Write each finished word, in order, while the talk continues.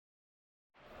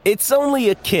It's only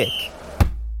a kick,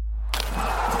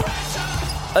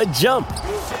 a jump,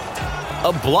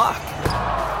 a block.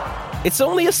 It's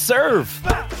only a serve.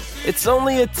 It's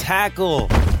only a tackle,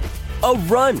 a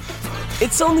run.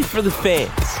 It's only for the fans.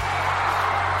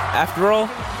 After all,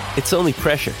 it's only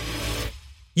pressure.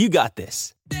 You got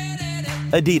this.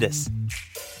 Adidas.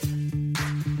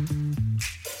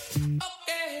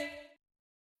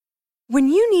 When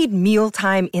you need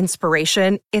mealtime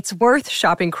inspiration, it's worth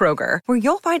shopping Kroger, where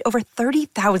you'll find over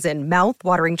 30,000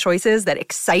 mouth-watering choices that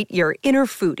excite your inner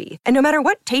foodie. And no matter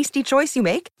what tasty choice you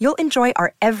make, you'll enjoy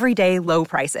our everyday low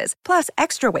prices, plus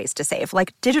extra ways to save,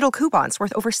 like digital coupons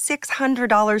worth over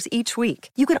 $600 each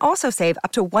week. You can also save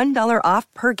up to $1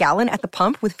 off per gallon at the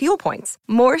pump with fuel points.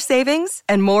 More savings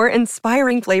and more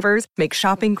inspiring flavors make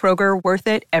shopping Kroger worth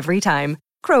it every time.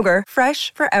 Kroger,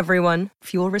 fresh for everyone.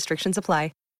 Fuel restrictions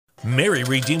apply. Mary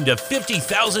redeemed a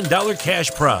 $50,000 cash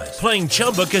prize playing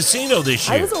Chumba Casino this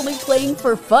year. I was only playing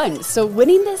for fun, so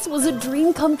winning this was a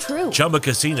dream come true. Chumba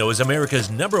Casino is America's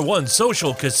 #1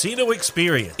 social casino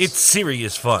experience. It's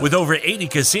serious fun. With over 80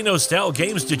 casino-style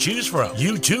games to choose from,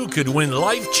 you too could win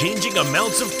life-changing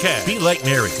amounts of cash. Be like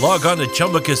Mary. Log on to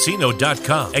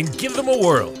ChumbaCasino.com and give them a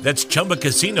whirl. That's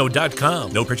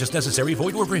ChumbaCasino.com. No purchase necessary.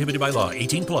 Void or prohibited by law.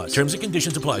 18+. Terms and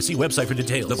conditions apply. See website for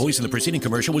details. The voice in the preceding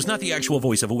commercial was not the actual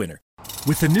voice of a winner.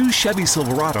 With the new Chevy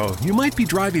Silverado, you might be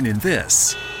driving in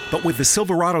this. But with the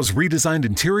Silverado's redesigned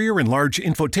interior and large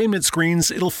infotainment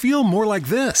screens, it'll feel more like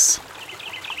this.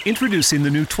 Introducing the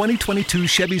new 2022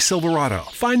 Chevy Silverado.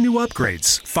 Find new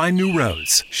upgrades. Find new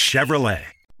roads. Chevrolet.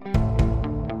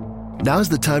 Now's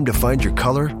the time to find your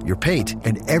color, your paint,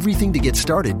 and everything to get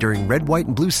started during Red, White,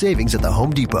 and Blue savings at the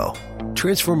Home Depot.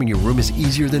 Transforming your room is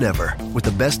easier than ever. With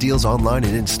the best deals online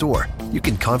and in-store, you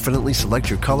can confidently select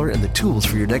your color and the tools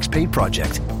for your next paint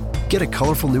project. Get a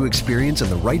colorful new experience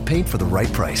and the right paint for the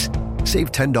right price.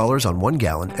 Save $10 on 1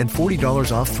 gallon and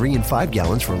 $40 off 3 and 5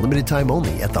 gallons for a limited time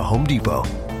only at the Home Depot.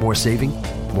 More saving,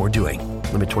 more doing.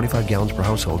 Limit 25 gallons per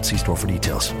household. See store for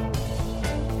details.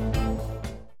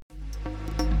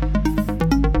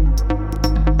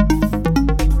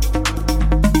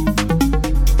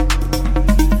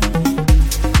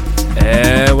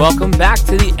 And welcome back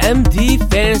to the MD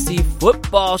Fantasy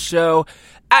Football Show.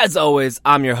 As always,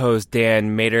 I'm your host,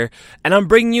 Dan Mater, and I'm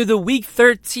bringing you the Week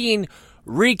 13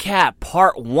 recap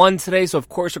part 1 today. So, of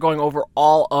course, we're going over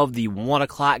all of the 1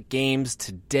 o'clock games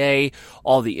today,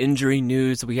 all the injury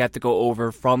news that we have to go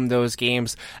over from those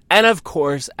games. And, of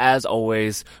course, as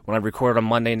always, when I record on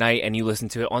Monday night and you listen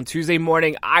to it on Tuesday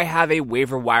morning, I have a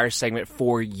waiver wire segment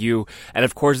for you. And,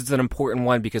 of course, it's an important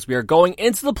one because we are going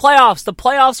into the playoffs. The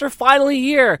playoffs are finally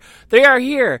here. They are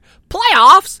here.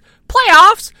 Playoffs!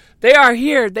 They are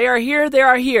here. They are here. They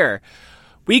are here.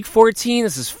 Week 14,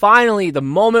 this is finally the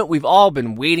moment we've all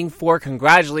been waiting for.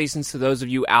 Congratulations to those of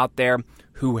you out there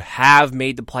who have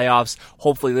made the playoffs.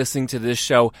 Hopefully listening to this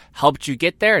show helped you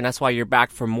get there, and that's why you're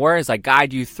back for more as I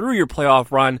guide you through your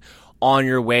playoff run on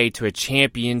your way to a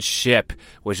championship,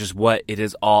 which is what it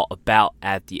is all about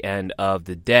at the end of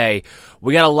the day.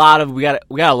 We got a lot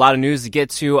of news to get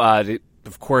to.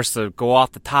 Of course, to go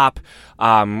off the top,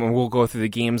 we'll go through the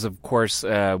games, of course,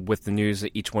 with the news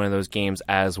of each one of those games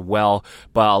as well.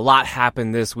 But a lot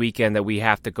happened this weekend that we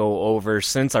have to go over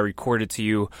since I recorded to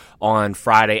you on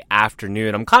Friday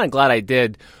afternoon. I'm kind of glad I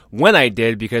did when I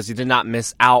did because you did not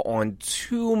miss out on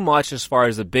too much as far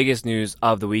as the biggest news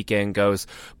of the weekend goes.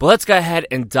 But let's go ahead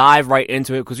and dive right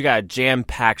into it because we got a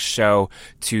jam-packed show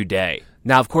today.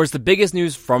 Now, of course, the biggest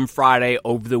news from Friday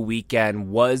over the weekend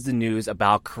was the news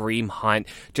about Kareem Hunt.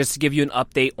 Just to give you an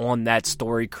update on that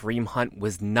story, Kareem Hunt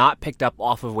was not picked up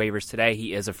off of waivers today.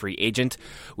 He is a free agent.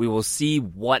 We will see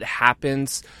what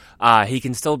happens. He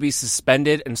can still be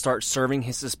suspended and start serving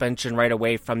his suspension right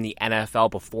away from the NFL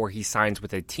before he signs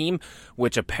with a team,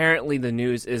 which apparently the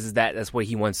news is that that's what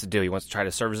he wants to do. He wants to try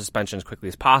to serve his suspension as quickly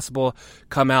as possible,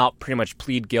 come out, pretty much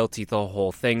plead guilty to the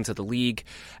whole thing to the league,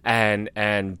 and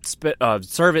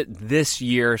serve it this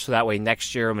year so that way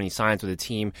next year when he signs with a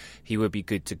team, he would be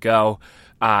good to go.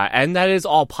 And that is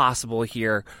all possible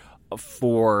here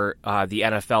for the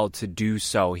NFL to do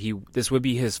so. This would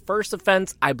be his first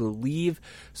offense, I believe.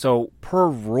 So per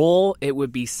rule, it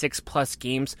would be 6+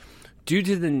 games due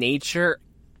to the nature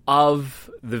of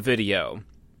the video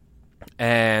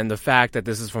and the fact that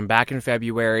this is from back in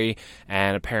February,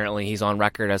 and apparently he's on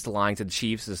record as to lying to the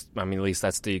Chiefs. At least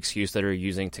that's the excuse that they're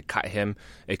using to cut him.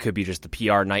 It could be just a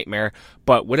PR nightmare,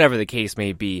 but whatever the case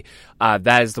may be,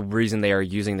 that is the reason they are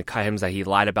using to cut him, is that he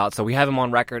lied about. So we have him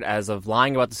on record as of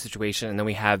lying about the situation, and then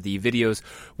we have the videos,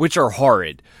 which are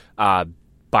horrid.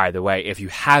 by the way, if you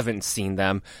haven't seen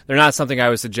them. They're not something I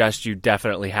would suggest you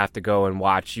definitely have to go and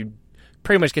watch. You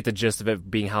pretty much get the gist of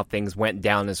it being how things went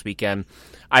down this weekend.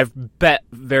 I've bet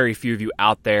very few of you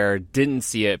out there didn't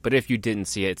see it, but if you didn't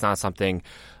see it, it's not something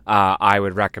I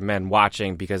would recommend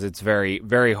watching because it's very,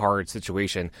 very hard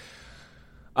situation.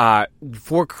 For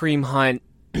Kareem Hunt,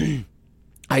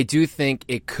 I do think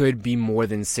it could be more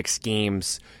than 6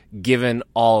 games given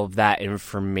all of that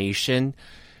information.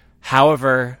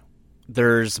 However,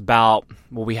 there's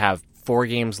we have 4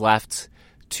 games left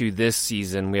to this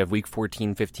season. We have week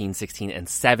 14, 15, 16, and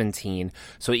 17.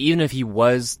 So even if he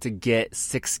was to get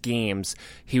 6 games,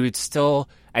 he would still,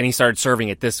 and he started serving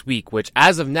it this week, which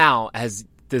as of now,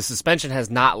 the suspension has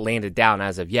not landed down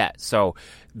as of yet. So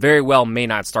very well may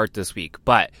not start this week.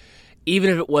 But even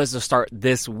if it was to start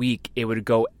this week, it would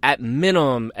go at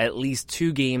minimum at least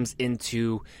 2 games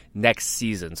into next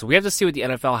season. So we have to see how the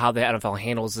NFL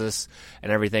handles this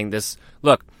and everything. This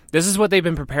is what they've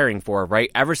been preparing for,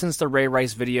 right? Ever since the Ray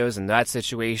Rice videos and that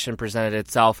situation presented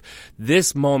itself,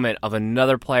 this moment of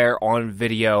another player on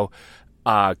video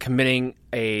committing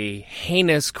a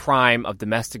heinous crime of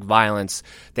domestic violence,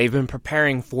 they've been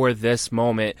preparing for this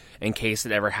moment in case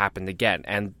it ever happened again.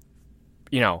 And,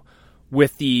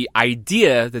 with the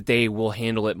idea that they will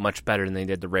handle it much better than they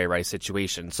did the Ray Rice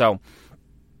situation. So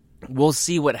we'll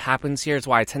see what happens here. It's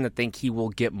why I tend to think he will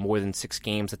get more than 6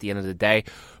 games at the end of the day.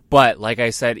 But like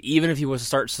I said, even if he was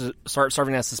to start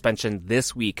serving that suspension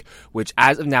this week, which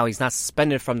as of now he's not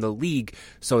suspended from the league,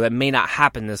 so that may not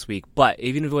happen this week. But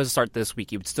even if he was to start this week,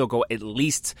 he would still go at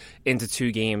least into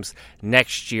 2 games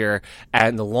next year.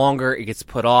 And the longer it gets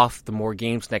put off, the more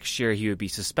games next year he would be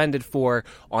suspended for.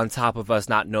 On top of us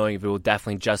not knowing if it will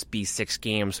definitely just be 6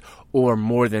 games or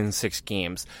more than 6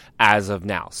 games as of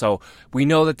now. So we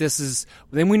know that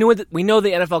we know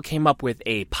the NFL came up with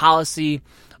a policy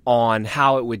on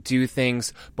how it would do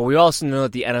things, but we also know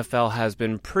that the NFL has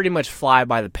been pretty much fly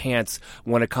by the pants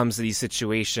when it comes to these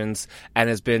situations and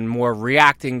has been more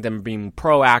reacting than being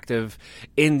proactive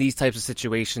in these types of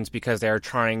situations because they are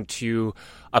trying to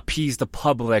appease the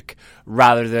public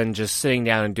rather than just sitting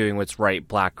down and doing what's right,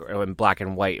 black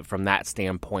and white from that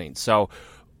standpoint. So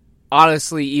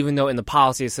honestly, even though in the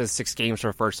policy it says 6 games for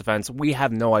a first offense, we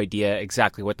have no idea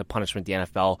exactly what the punishment the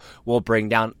NFL will bring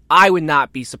down. I would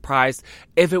not be surprised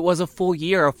if it was a full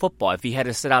year of football, if he had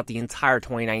to sit out the entire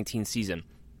 2019 season.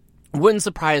 Wouldn't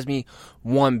surprise me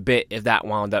one bit if that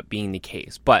wound up being the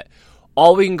case. But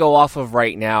all we can go off of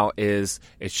right now is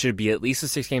it should be at least a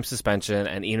 6-game suspension,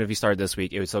 and even if he started this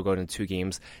week, it would still go into 2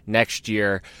 games next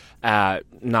year, not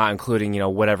including,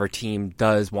 whatever team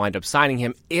does wind up signing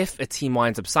him, if a team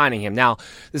winds up signing him. Now,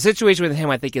 the situation with him,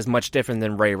 I think, is much different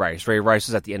than Ray Rice. Ray Rice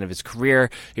was at the end of his career.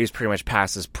 He was pretty much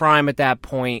past his prime at that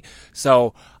point.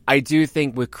 So I do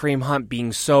think with Kareem Hunt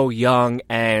being so young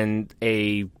and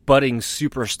a budding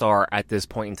superstar at this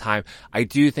point in time, I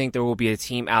do think there will be a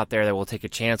team out there that will take a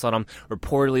chance on him.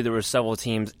 Reportedly, there were several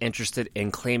teams interested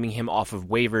in claiming him off of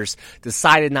waivers,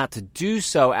 decided not to do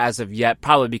so as of yet,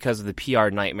 probably because of the PR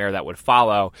nightmare that would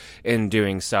follow in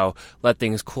doing so. Let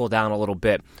things cool down a little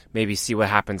bit, maybe see what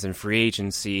happens in free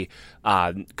agency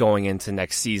going into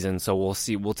next season. So we'll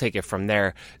see. We'll take it from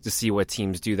there to see what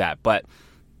teams do that. But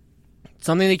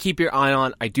something to keep your eye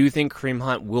on. I do think Kareem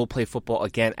Hunt will play football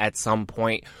again at some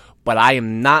point, but I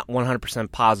am not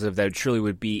 100% positive that it truly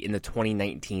would be in the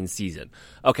 2019 season.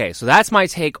 Okay, so that's my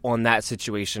take on that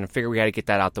situation. I figure we got to get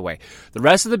that out the way. The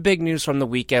rest of the big news from the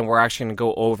weekend, we're actually going to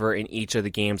go over in each of the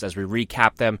games as we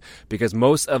recap them, because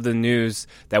most of the news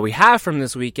that we have from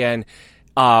this weekend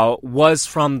was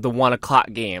from the 1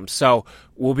 o'clock game. So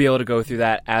we'll be able to go through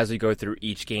that as we go through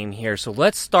each game here. So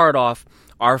let's start off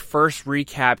our first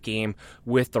recap game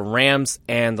with the Rams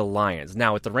and the Lions.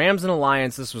 Now, with the Rams and the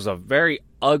Lions, this was a very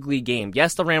ugly game.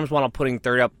 Yes, the Rams wound up putting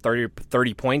 30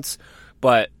 points,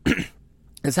 but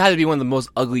this had to be one of the most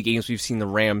ugly games we've seen the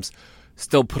Rams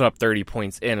still put up 30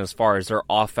 points in as far as their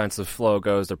offensive flow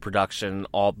goes, their production,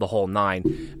 the whole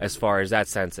 9 as far as that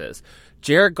sense is.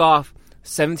 Jared Goff,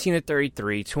 17 of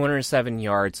 33, 207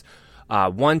 yards,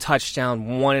 1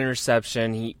 touchdown, 1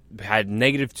 interception. He had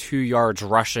 -2 yards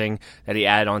rushing that he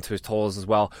added onto his totals as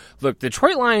well. Look,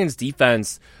 Detroit Lions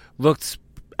defense looked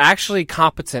actually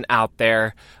competent out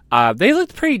there. They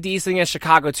looked pretty decent against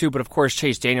Chicago too, but of course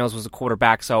Chase Daniels was the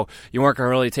quarterback, so you weren't going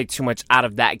to really take too much out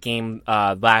of that game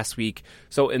last week.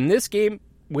 So in this game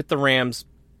with the Rams,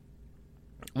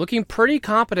 looking pretty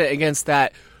competent against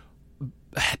that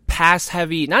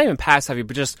pass-heavy, not even pass-heavy,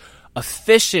 but just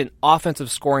efficient offensive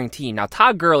scoring team. Now,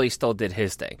 Todd Gurley still did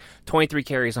his thing. 23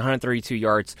 carries, 132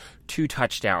 yards, 2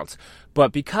 touchdowns.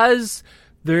 But because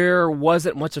there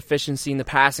wasn't much efficiency in the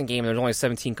passing game. There's only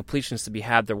 17 completions to be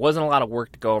had. There wasn't a lot of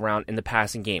work to go around in the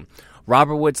passing game.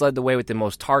 Robert Woods led the way with the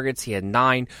most targets. He had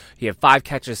 9. He had 5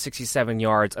 catches, 67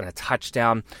 yards, and a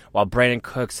touchdown, while Brandon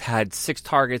Cooks had 6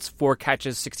 targets, 4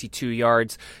 catches, 62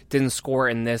 yards, didn't score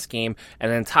in this game.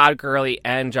 And then Todd Gurley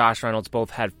and Josh Reynolds both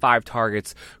had 5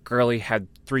 targets. Gurley had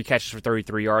 3 catches for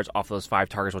 33 yards off those 5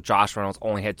 targets, while Josh Reynolds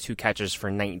only had 2 catches for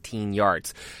 19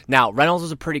 yards. Now, Reynolds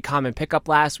was a pretty common pickup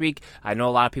last week. I know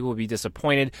a lot of people would be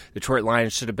disappointed. Detroit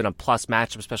Lions should have been a plus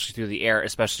matchup, especially through the air,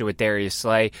 especially with Darius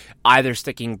Slay, either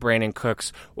sticking Brandon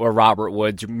Cooks or Robert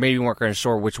Woods. Maybe we weren't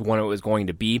sure which one it was going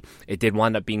to be. It did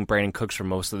wind up being Brandon Cooks for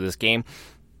most of this game.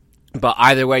 But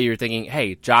either way, you're thinking,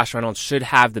 hey, Josh Reynolds should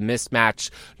have the mismatch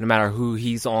no matter who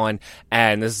he's on.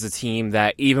 And this is a team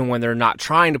that even when they're not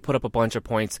trying to put up a bunch of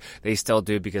points, they still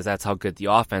do, because that's how good the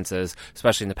offense is,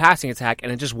 especially in the passing attack.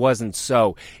 And it just wasn't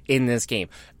so in this game.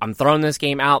 I'm throwing this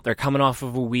game out. They're coming off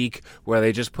of a week where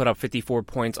they just put up 54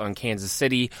 points on Kansas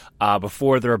City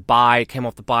before their bye, came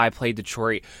off the bye, played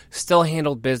Detroit, still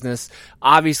handled business.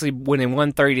 Obviously, when they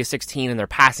won 30-16 and their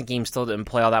passing game still didn't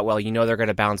play all that well, you know they're going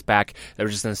to bounce back. They were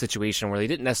just in a situation where they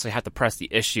didn't necessarily have to press the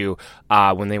issue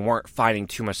when they weren't finding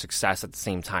too much success at the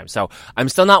same time. So I'm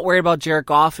still not worried about Jared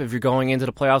Goff if you're going into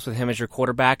the playoffs with him as your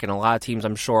quarterback, and a lot of teams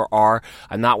I'm sure are.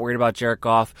 I'm not worried about Jared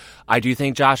Goff. I do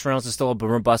think Josh Reynolds is still a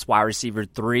robust wide receiver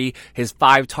 3. His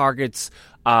 5 targets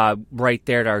right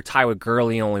there to our tie with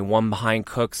Gurley, only 1 behind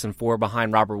Cooks and 4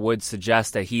 behind Robert Woods,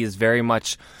 suggests that he is very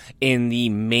much in the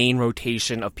main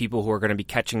rotation of people who are going to be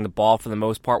catching the ball for the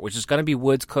most part, which is going to be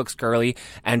Woods, Cooks, Gurley,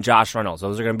 and Josh Reynolds.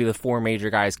 Those are going to be the 4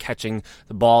 major guys catching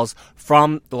the balls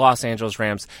from the Los Angeles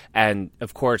Rams, and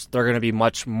of course they're going to be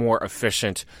much more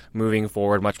efficient moving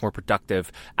forward, much more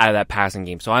productive out of that passing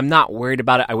game. So I'm not worried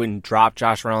about it. I wouldn't drop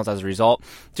Josh Reynolds as a result.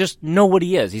 Just know what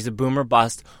he is. He's a boomer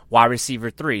bust wide receiver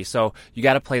 3. So you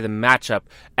got to play the matchup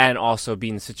and also be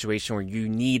in a situation where you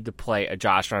need to play a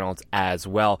Josh Reynolds as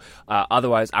well.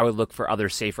 Otherwise, I would look for other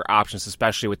safer options,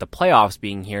 especially with the playoffs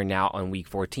being here now on week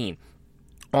 14.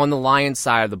 On the Lions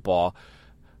side of the ball,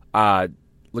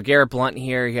 LeGarrette Blount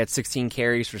here, he had 16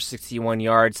 carries for 61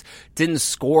 yards. Didn't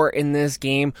score in this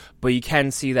game, but you can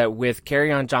see that with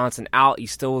Kerryon Johnson out, he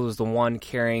still was the one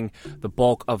carrying the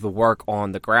bulk of the work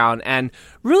on the ground and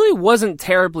really wasn't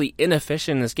terribly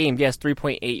inefficient in this game. Yes,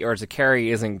 3.8 yards a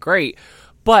carry isn't great,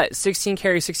 but 16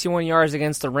 carries, 61 yards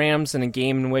against the Rams in a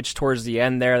game in which towards the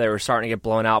end there, they were starting to get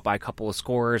blown out by a couple of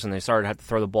scorers and they started to have to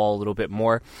throw the ball a little bit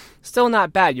more. Still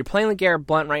not bad. You're playing LeGarrette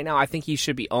Blount right now. I think he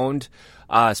should be owned,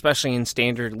 especially in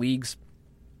standard leagues.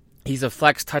 He's a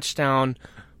flex touchdown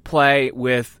play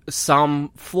with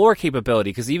some floor capability,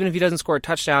 because even if he doesn't score a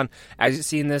touchdown, as you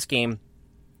see in this game,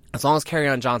 as long as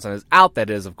Kerryon Johnson is out,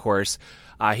 that is, of course,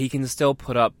 he can still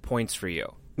put up points for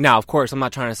you. Now, of course, I'm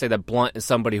not trying to say that Blount is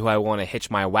somebody who I want to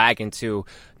hitch my wagon to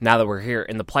now that we're here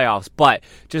in the playoffs, but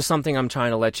just something I'm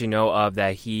trying to let you know of,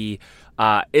 that he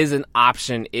is an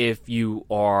option if you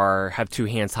have 2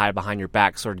 hands tied behind your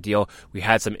back sort of deal. We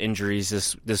had some injuries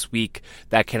this week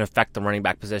that can affect the running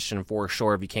back position for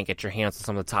sure if you can't get your hands on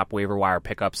some of the top waiver wire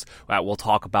pickups that we'll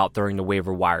talk about during the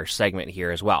waiver wire segment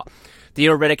here as well.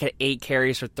 Theo Riddick had 8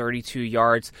 carries for 32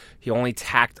 yards. He only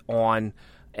tacked on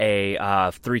 3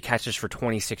 catches for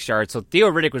 26 yards. So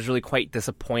Theo Riddick was really quite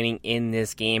disappointing in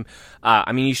this game.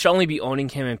 I mean, you should only be owning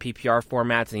him in PPR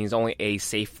formats, and he's only a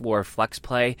safe floor flex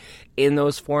play in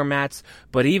those formats.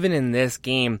 But even in this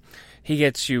game, he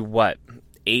gets you,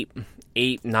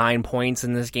 8-9 points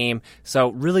in this game.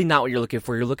 So really not what you're looking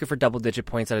for. You're looking for double-digit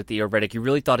points out of Theo Riddick. You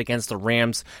really thought against the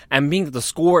Rams, and being the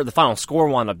final score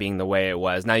wound up being the way it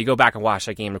was. Now, you go back and watch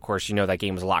that game, of course, you know that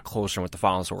game was a lot closer than what the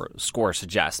final score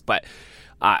suggests. But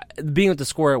being with the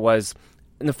score it was,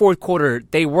 in the fourth quarter,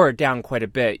 they were down quite a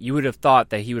bit. You would have thought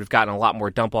that he would have gotten a lot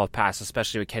more dump-off passes,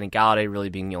 especially with Kenny Golladay really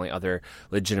being the only other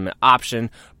legitimate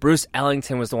option. Bruce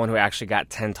Ellington was the one who actually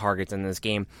got 10 targets in this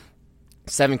game.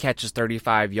 7 catches,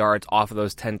 35 yards off of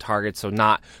those 10 targets, so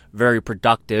not very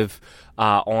productive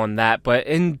on that. But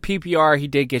in PPR, he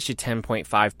did get you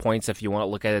 10.5 points if you want to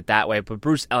look at it that way. But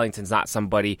Bruce Ellington's not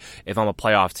somebody, if I'm a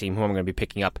playoff team, who I'm going to be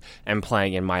picking up and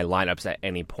playing in my lineups at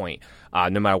any point,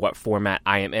 no matter what format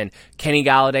I am in. Kenny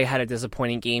Golladay had a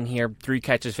disappointing game here. 3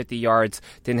 catches, 50 yards,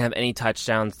 didn't have any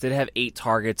touchdowns, did have 8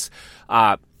 targets.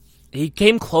 He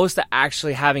came close to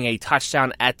actually having a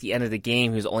touchdown at the end of the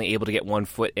game. He was only able to get 1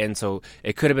 foot in, so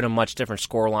it could have been a much different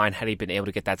scoreline had he been able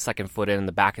to get that second foot in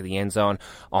the back of the end zone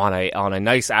on a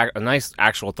nice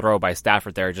actual throw by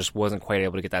Stafford there. Just wasn't quite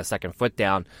able to get that second foot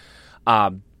down.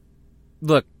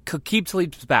 look, Aqib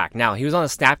Talib's back. Now, he was on a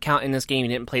snap count in this game.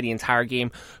 He didn't play the entire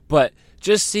game, but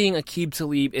just seeing Aqib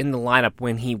Talib in the lineup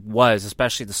when he was,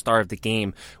 especially at the start of the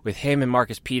game, with him and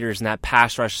Marcus Peters and that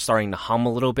pass rush starting to hum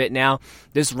a little bit now,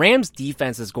 this Rams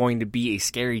defense is going to be a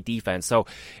scary defense. So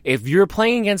if you're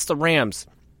playing against the Rams,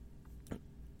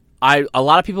 a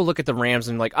lot of people look at the Rams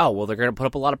and like, oh, well, they're going to put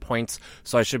up a lot of points,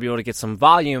 so I should be able to get some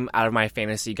volume out of my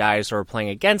fantasy guys who are playing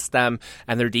against them,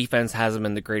 and their defense hasn't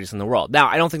been the greatest in the world. Now,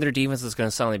 I don't think their defense is going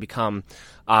to suddenly become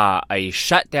a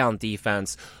shutdown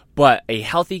defense, but a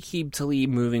healthy Aqib Talib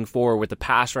moving forward with the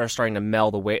pass rush starting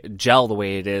to gel the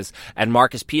way it is, and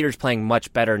Marcus Peters playing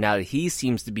much better now that he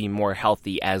seems to be more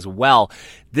healthy as well.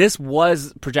 This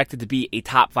was projected to be a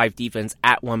top 5 defense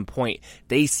at one point.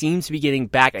 They seem to be getting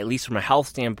back, at least from a health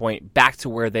standpoint, back to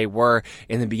where they were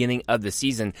in the beginning of the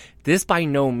season. This by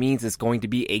no means is going to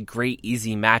be a great,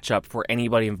 easy matchup for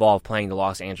anybody involved playing the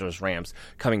Los Angeles Rams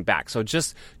coming back. So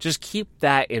just keep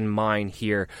that in mind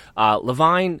here.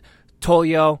 Levine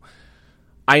Toillo,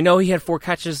 I know he had 4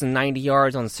 catches and 90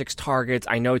 yards on 6 targets.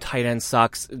 I know tight end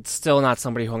sucks. It's still not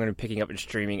somebody who I'm going to be picking up and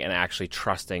streaming and actually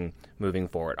trusting moving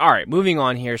forward. All right, moving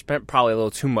on here. Spent probably a little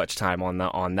too much time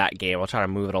on that game. I'll try to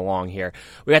move it along here.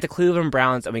 We got the Cleveland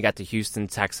Browns and we got the Houston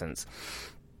Texans.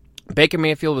 Baker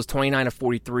Mayfield was 29 of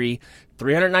 43,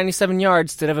 397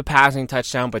 yards, did have a passing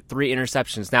touchdown, but 3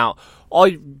 interceptions. Now,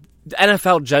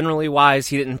 NFL generally wise,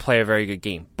 he didn't play a very good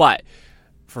game, but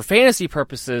for fantasy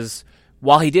purposes,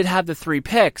 while he did have the 3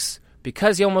 picks,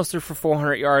 because he almost threw for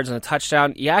 400 yards and a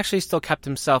touchdown, he actually still kept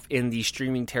himself in the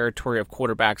streaming territory of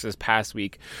quarterbacks this past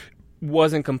week.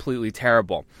 Wasn't completely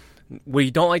terrible. What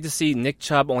you don't like to see, Nick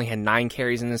Chubb only had 9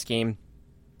 carries in this game,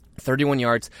 31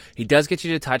 yards. He does get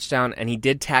you to touchdown, and he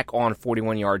did tack on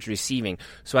 41 yards receiving.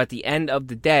 So at the end of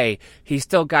the day, he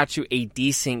still got you a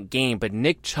decent game, but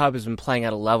Nick Chubb has been playing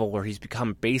at a level where he's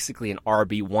become basically an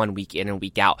RB1 week in and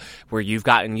week out, where you've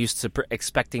gotten used to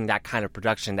expecting that kind of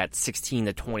production, that 16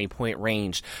 to 20 point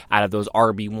range out of those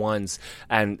RB1s,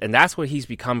 and that's what he's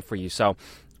become for you. So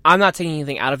I'm not taking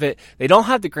anything out of it. They don't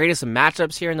have the greatest of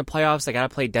matchups here in the playoffs. They got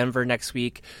to play Denver next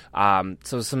week.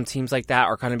 So some teams like that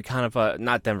are going to be kind of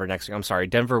not Denver next week. I'm sorry,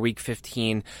 Denver week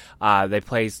 15. They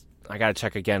play. I got to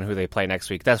check again who they play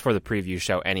next week. That's for the preview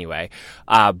show anyway.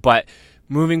 But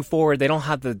moving forward, they don't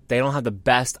have the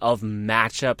best of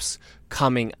matchups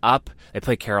coming up. They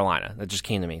play Carolina. That just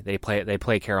came to me. They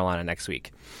play Carolina next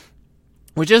week,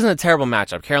 which isn't a terrible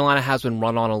matchup. Carolina has been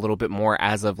run on a little bit more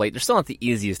as of late. They're still not the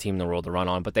easiest team in the world to run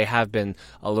on, but they have been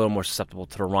a little more susceptible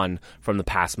to the run from the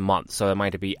past month. So it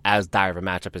might not be as dire of a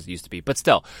matchup as it used to be. But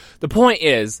still, the point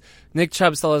is, Nick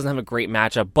Chubb still doesn't have a great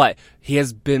matchup, but he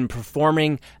has been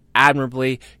performing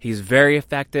admirably. He's very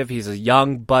effective. He's a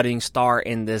young, budding star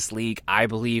in this league. I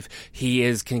believe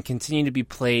he can continue to be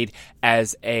played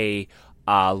as a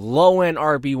low-end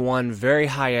RB1, very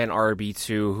high-end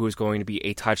RB2, who's going to be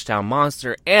a touchdown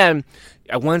monster. And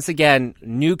once again,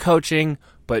 new coaching,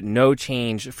 but no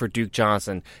change for Duke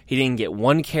Johnson. He didn't get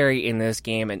 1 carry in this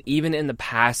game, and even in the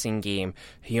passing game,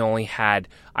 he only had,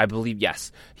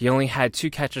 he only had 2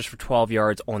 catches for 12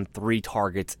 yards on 3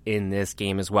 targets in this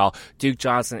game as well. Duke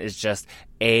Johnson is just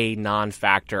a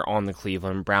non-factor on the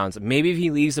Cleveland Browns. Maybe if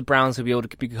he leaves the Browns, he'll be able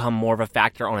to become more of a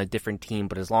factor on a different team,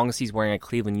 but as long as he's wearing a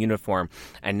Cleveland uniform,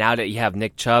 and now that you have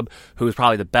Nick Chubb, who is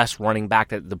probably the best running back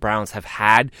that the Browns have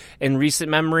had in recent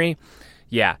memory,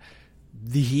 yeah,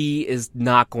 he is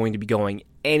not going to be going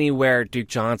anywhere. Duke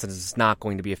Johnson is not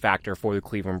going to be a factor for the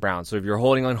Cleveland Browns. So if you're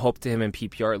holding on hope to him in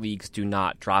PPR leagues, do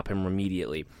not drop him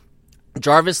immediately.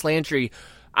 Jarvis Landry,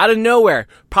 out of nowhere,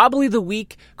 probably the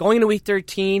week, going into week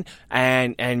 13,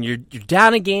 and you're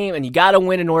down a game, and you got to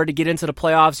win in order to get into the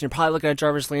playoffs, and you're probably looking at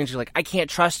Jarvis Landry like, I can't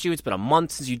trust you. It's been a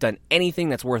month since you've done anything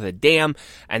that's worth a damn,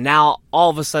 and now, all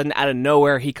of a sudden, out of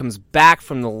nowhere, he comes back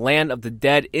from the land of the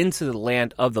dead into the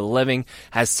land of the living,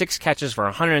 has 6 catches for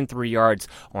 103 yards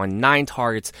on 9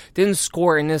 targets, didn't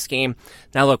score in this game.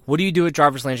 Now, look, what do you do with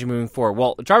Jarvis Landry moving forward?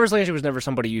 Well, Jarvis Landry was never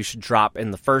somebody you should drop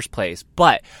in the first place,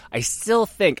 but I still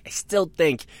think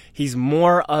he's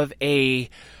more of a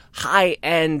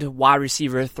high-end wide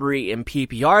receiver 3 in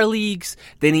PPR leagues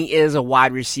than he is a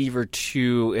wide receiver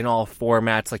 2 in all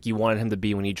formats like you wanted him to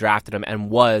be when you drafted him and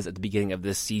was at the beginning of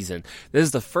this season. This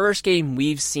is the first game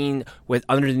we've seen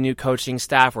under the new coaching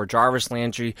staff where Jarvis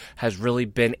Landry has really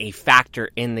been a factor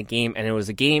in the game, and it was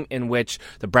a game in which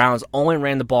the Browns only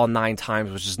ran the ball 9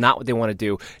 times, which is not what they want to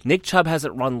do. Nick Chubb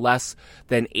hasn't run less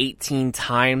than 18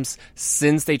 times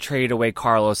since they traded away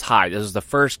Carlos Hyde. This is the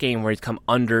first game where he's come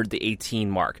under the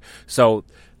 18 mark. So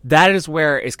that is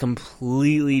where it's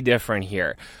completely different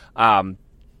here.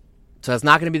 So that's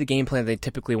not going to be the game plan they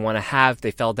typically want to have.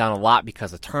 They fell down a lot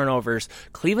because of turnovers.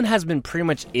 Cleveland has been pretty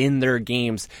much in their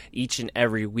games each and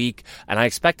every week, and I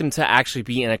expect them to actually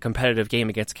be in a competitive game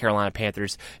against the Carolina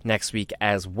Panthers next week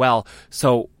as well.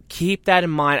 So keep that in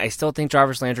mind. I still think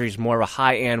Jarvis Landry is more of a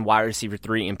high-end wide receiver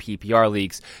 3 in PPR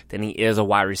leagues than he is a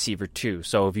wide receiver 2.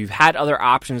 So if you've had other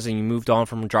options and you moved on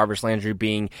from Jarvis Landry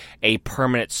being a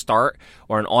permanent start,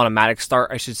 or an automatic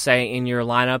start, I should say, in your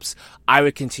lineups, I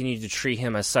would continue to treat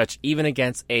him as such, even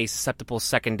against a susceptible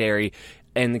secondary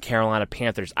in the Carolina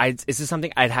Panthers. This is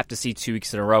something I'd have to see 2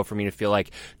 weeks in a row for me to feel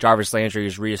like Jarvis Landry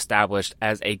is reestablished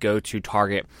as a go-to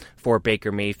target for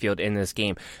Baker Mayfield in this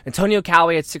game. Antonio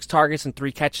Callaway had 6 targets and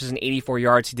 3 catches and 84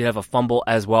 yards. He did have a fumble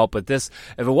as well, but this,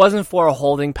 if it wasn't for a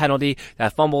holding penalty,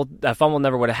 that fumble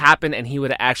never would have happened, and he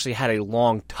would have actually had a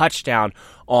long touchdown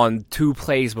on 2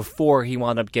 plays before he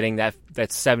wound up getting that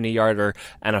 70-yarder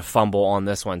and a fumble on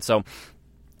this one. So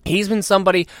he's been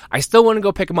somebody, I still want to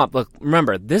go pick him up. Look,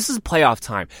 remember, this is playoff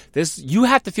time. You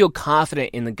have to feel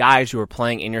confident in the guys who are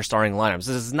playing in your starting lineups.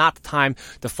 This is not the time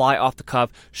to fly off the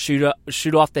cuff, shoot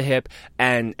off the hip,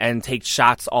 and take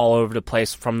shots all over the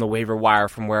place from the waiver wire,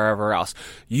 from wherever else.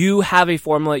 You have a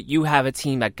formula, you have a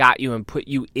team that got you and put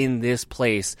you in this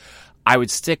place. I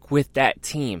would stick with that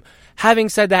team. Having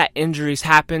said that, injuries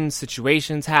happen,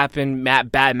 situations happen, bad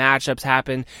matchups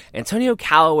happen. Antonio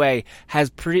Callaway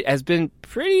has been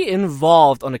pretty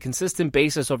involved on a consistent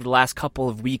basis over the last couple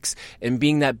of weeks in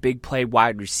being that big play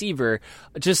wide receiver.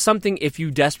 Just something if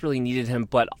you desperately needed him,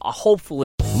 but hopefully.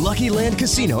 Lucky Land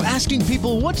Casino, asking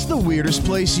people, what's the weirdest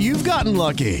place you've gotten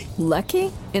lucky?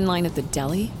 Lucky? In line at the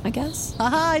deli, I guess?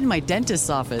 Aha, in my dentist's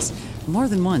office. More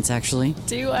than once, actually.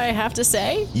 Do I have to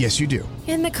say? Yes, you do.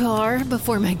 In the car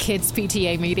before my kids'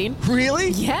 PTA meeting. Really?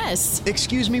 Yes.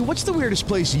 Excuse me, what's the weirdest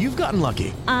place you've gotten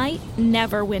lucky? I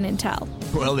never win and tell.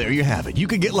 Well, there you have it. You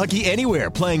can get lucky anywhere,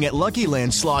 playing at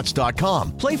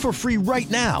LuckyLandSlots.com. Play for free right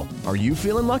now. Are you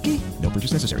feeling lucky? No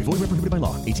purchase necessary. Void where prohibited by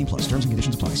law. 18+. Terms and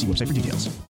conditions apply. See website for details.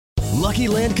 Lucky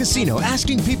Land Casino,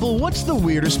 asking people, what's the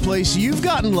weirdest place you've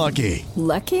gotten lucky?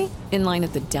 Lucky? In line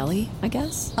at the deli, I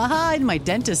guess? Aha, in my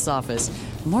dentist's office.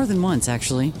 More than once,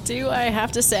 actually. Do I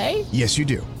have to say? Yes, you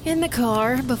do. In the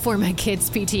car before my kids'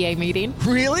 PTA meeting.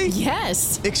 Really?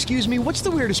 Yes. Excuse me, what's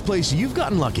the weirdest place you've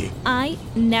gotten lucky? I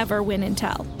never win and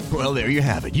tell. Well, there you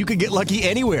have it. You can get lucky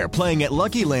anywhere, playing at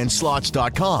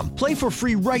LuckyLandSlots.com. Play for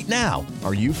free right now.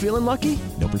 Are you feeling lucky?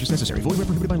 No purchase necessary. Void where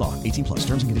prohibited by law. 18+.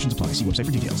 Terms and conditions apply. See website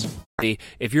for details.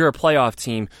 If you're a playoff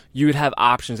team, you would have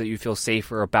options that you feel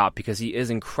safer about because he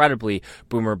is incredibly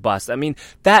boomer bust. I mean,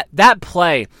 that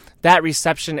play, that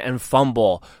reception and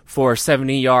fumble for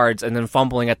 70 yards and then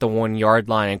fumbling at the 1 yard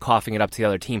line and coughing it up to the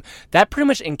other team, that pretty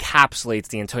much encapsulates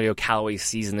the Antonio Callaway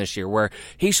season this year, where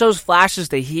he shows flashes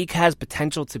that he has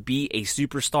potential to be a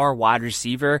superstar wide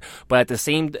receiver, but at the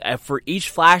same, for each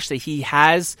flash that he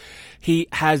has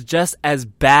just as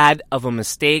bad of a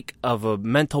mistake, of a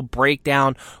mental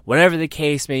breakdown, whatever the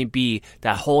case may be,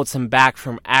 that holds him back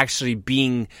from actually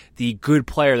being the good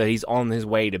player that he's on his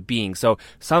way to being. So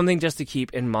something just to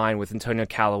keep in mind with Antonio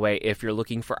Callaway if you're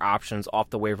looking for options off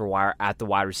the waiver wire at the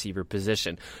wide receiver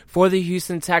position. For the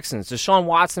Houston Texans, Deshaun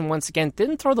Watson once again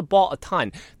didn't throw the ball a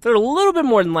ton. Threw a little bit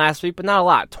more than last week, but not a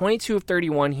lot. 22 of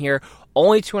 31 here.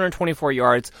 Only 224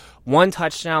 yards, 1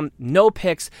 touchdown, no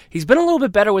picks. He's been a little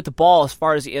bit better with the ball as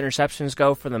far as the interceptions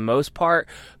go for the most part,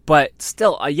 but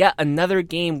still, yet another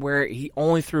game where he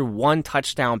only threw 1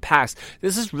 touchdown pass.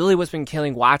 This is really what's been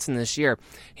killing Watson this year.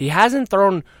 He hasn't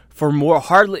thrown for more,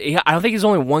 I don't think he's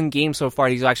only 1 game so far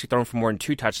he's actually thrown for more than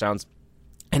 2 touchdowns.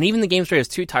 And even the games where he has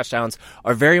 2 touchdowns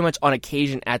are very much on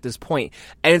occasion at this point.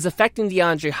 And it's affecting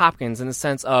DeAndre Hopkins in the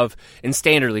sense of, in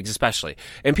standard leagues especially.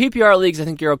 In PPR leagues, I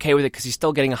think you're okay with it because he's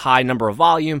still getting a high number of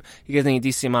volume. He's getting a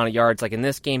decent amount of yards. Like in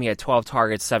this game, he had 12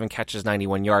 targets, 7 catches,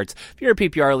 91 yards. If you're a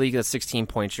PPR league, that's 16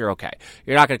 points, you're okay.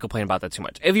 You're not going to complain about that too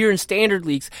much. If you're in standard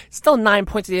leagues, it's still 9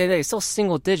 points at the end of the day. It's still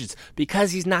single digits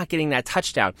because he's not getting that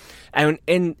touchdown. And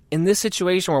in this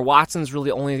situation where Watson's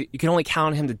really you can only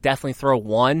count on him to definitely throw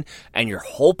 1, and you're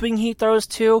hoping he throws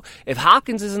 2. If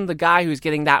Hopkins isn't the guy who's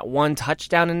getting that 1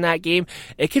 touchdown in that game,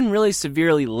 it can really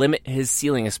severely limit his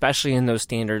ceiling, especially in those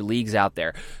standard leagues out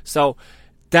there. So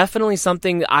definitely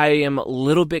something I am a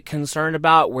little bit concerned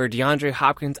about, where DeAndre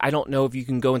Hopkins, I don't know if you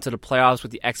can go into the playoffs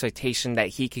with the expectation that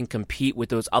he can compete with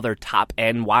those other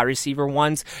top-end wide receiver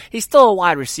ones. He's still a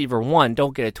wide receiver 1,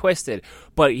 don't get it twisted,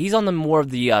 but he's on the more of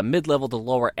the mid-level to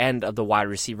lower end of the wide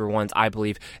receiver ones, I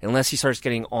believe, unless he starts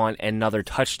getting on another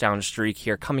touchdown streak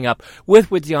here. Coming up with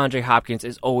DeAndre Hopkins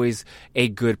is always a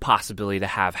good possibility to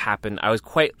have happen. I was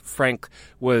quite frank,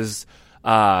 was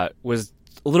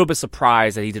a little bit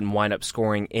surprised that he didn't wind up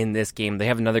scoring in this game. They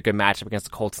have another good matchup against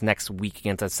the Colts next week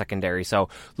against that secondary, so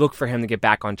look for him to get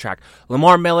back on track.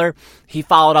 Lamar Miller, he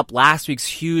followed up last week's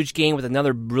huge game with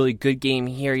another really good game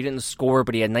here. He didn't score,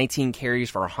 but he had 19 carries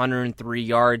for 103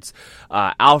 yards.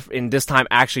 And this time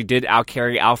actually did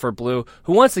out-carry Alfred Blue,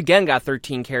 who once again got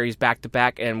 13 carries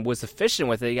back-to-back and was efficient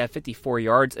with it. He got 54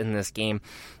 yards in this game.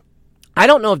 I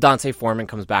don't know if D'Onta Foreman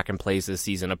comes back and plays this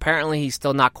season. Apparently, he's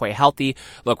still not quite healthy.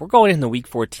 Look, we're going into week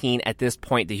 14 at this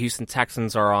point. The Houston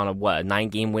Texans are on a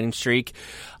 9-game winning streak.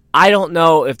 I don't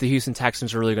know if the Houston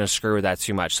Texans are really going to screw with that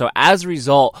too much. So as a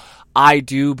result, I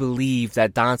do believe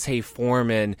that D'Onta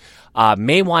Foreman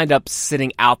may wind up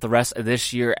sitting out the rest of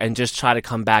this year and just try to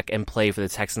come back and play for the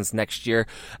Texans next year.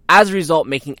 As a result,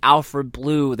 making Alfred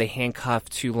Blue the handcuff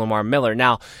to Lamar Miller.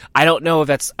 Now, I don't know if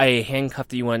that's a handcuff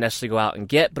that you want to necessarily go out and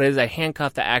get, but it is a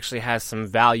handcuff that actually has some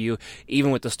value,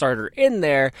 even with the starter in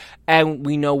there, and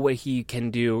we know what he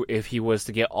can do if he was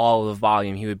to get all of the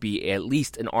volume. He would be at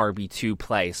least an RB2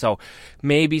 play. So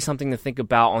maybe something to think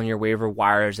about on your waiver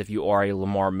wires if you are a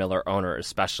Lamar Miller owner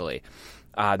especially.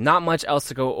 Not much else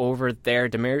to go over there.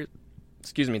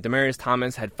 Demaryius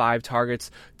Thomas had 5 targets,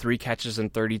 3 catches,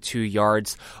 and 32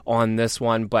 yards on this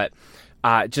one, but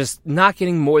just not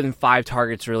getting more than 5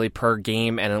 targets really per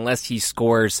game, and unless he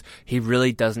scores, he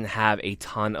really doesn't have a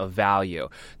ton of value.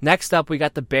 Next up, we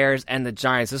got the Bears and the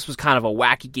Giants. This was kind of a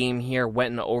wacky game here,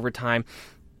 went into overtime.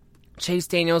 Chase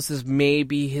Daniels is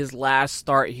maybe his last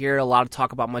start here. A lot of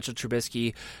talk about Mitchell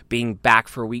Trubisky being back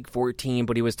for week 14,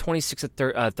 but he was 26 of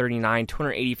 39,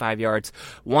 285 yards,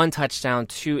 1 touchdown,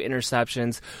 2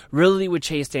 interceptions. Really, with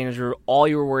Chase Daniels, all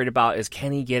you were worried about is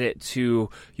can he get it to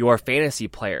your fantasy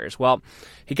players? Well,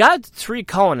 he got Tariq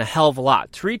Cohen a hell of a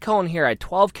lot. Tariq Cohen here had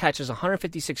 12 catches,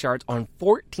 156 yards on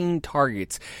 14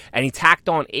 targets, and he tacked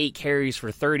on 8 carries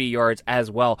for 30 yards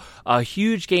as well. A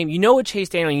huge game. You know with Chase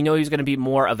Daniel, you know he's going to be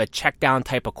more of a check down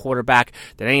type of quarterback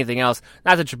than anything else.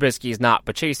 Not that Trubisky is not,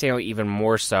 but Chase Daniel even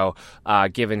more so,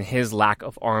 given his lack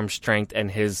of arm strength and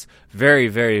his very,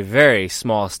 very, very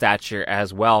small stature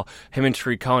as well. Him and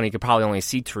Tariq Cohen, you could probably only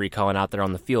see Tariq Cohen out there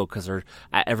on the field because they're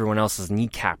at everyone else's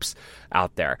kneecaps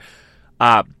out there.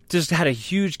 Just had a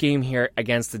huge game here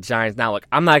against the Giants. Now, look,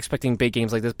 I'm not expecting big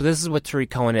games like this, but this is what Tariq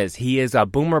Cohen is. He is a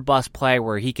boomer bust play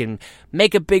where he can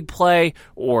make a big play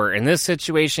or, in this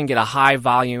situation, get a high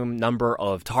volume number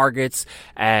of targets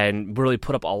and really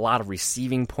put up a lot of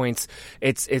receiving points.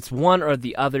 It's one or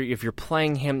the other. If you're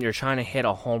playing him, you're trying to hit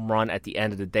a home run at the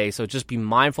end of the day. So just be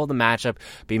mindful of the matchup,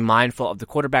 be mindful of the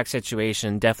quarterback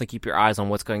situation, definitely keep your eyes on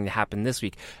what's going to happen this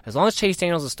week. As long as Chase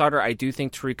Daniels is a starter, I do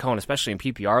think Tariq Cohen, especially in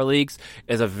PPR leagues,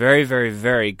 is a very, very,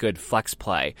 very good flex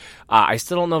play. I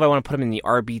still don't know if I want to put him in the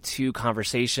RB2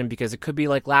 conversation because it could be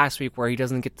like last week where he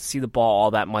doesn't get to see the ball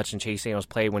all that much and Chase Daniels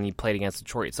played when he played against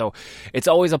Detroit. So it's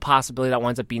always a possibility that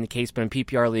winds up being the case, but in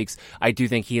PPR leagues, I do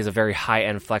think he is a very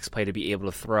high-end flex play to be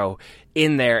able to throw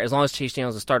in there as long as Chase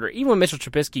Daniels is a starter. Even with Mitchell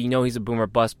Trubisky, you know he's a boomer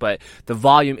bust, but the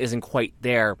volume isn't quite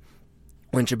there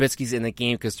when Trubisky's in the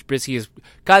game because Trubisky has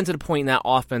gotten to the point in that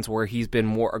offense where he's been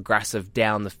more aggressive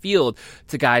down the field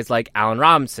to guys like Allen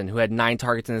Robinson, who had 9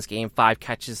 targets in this game, 5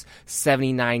 catches,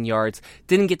 79 yards.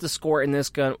 Didn't get the score in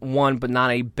this one, but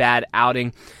not a bad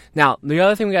outing. Now, the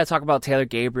other thing we got to talk about, Taylor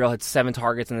Gabriel had 7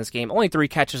 targets in this game, only 3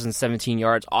 catches and 17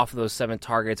 yards off of those 7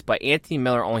 targets, but Anthony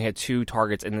Miller only had 2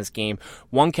 targets in this game,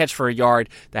 1 catch for a yard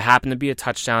that happened to be a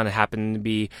touchdown. It happened to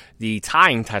be the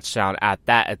tying touchdown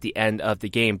at the end of the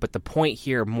game, but the point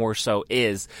here more so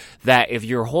is that if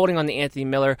you're holding on to Anthony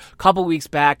Miller, a couple weeks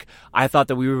back, I thought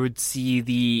that we would see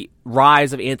the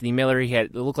rise of Anthony Miller.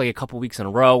 It looked like a couple weeks in a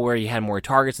row where he had more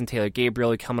targets than Taylor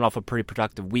Gabriel, coming off a pretty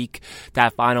productive week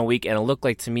that final week, and it looked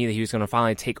like to me that he was going to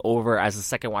finally take over as the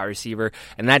second wide receiver,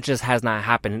 and that just has not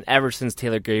happened. And ever since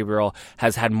Taylor Gabriel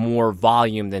has had more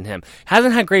volume than him,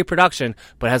 hasn't had great production,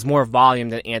 but has more volume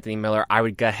than Anthony Miller, I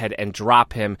would go ahead and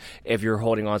drop him if you're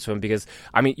holding on to him because,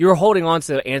 I mean, you're holding on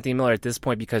to Anthony Miller at this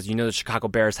point because you know the Chicago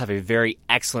Bears have a very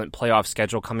excellent playoff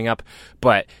schedule coming up,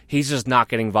 but he's just not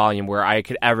getting volume where I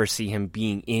could ever see him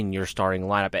being in your starting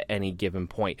lineup at any given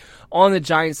point. On the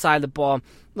Giants side of the ball,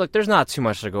 look, there's not too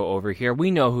much to go over here. We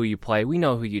know who you play. We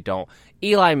know who you don't.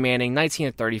 Eli Manning, 19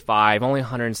 of 35, only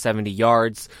 170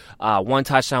 yards, 1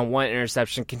 touchdown, 1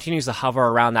 interception, continues to hover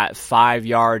around that 5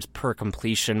 yards per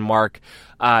completion mark.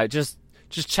 Just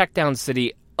check down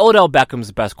city. Odell Beckham's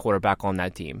the best quarterback on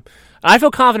that team. And I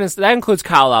feel confident that includes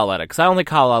Kyle Lauletta, because I don't think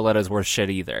Kyle Lauletta is worth shit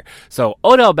either. So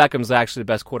Odell Beckham's actually the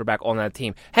best quarterback on that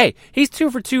team. Hey, he's 2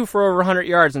 for 2 for over 100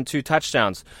 yards and 2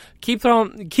 touchdowns. Keep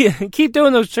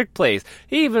doing those trick plays.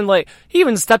 He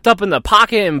even stepped up in the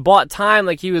pocket and bought time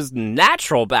like he was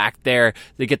natural back there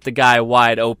to get the guy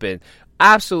wide open.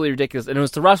 absolutely ridiculous. And it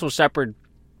was to Russell Shepard,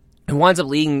 who winds up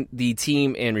leading the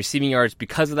team in receiving yards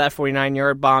because of that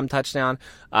 49-yard bomb touchdown.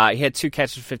 He had 2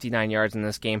 catches for 59 yards in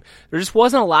this game. There just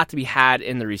wasn't a lot to be had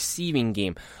in the receiving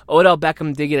game. Odell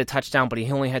Beckham did get a touchdown, but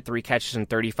he only had 3 catches and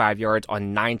 35 yards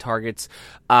on 9 targets.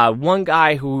 One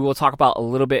guy who we will talk about a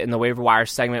little bit in the waiver wire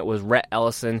segment was Rhett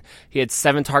Ellison. He had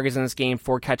 7 targets in this game,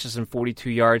 4 catches and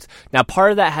 42 yards. Now,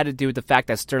 part of that had to do with the fact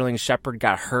that Sterling Shepard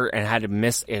got hurt and had to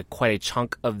miss quite a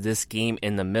chunk of this game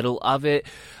in the middle of it.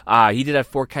 He did have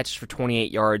 4 catches for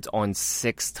 28 yards on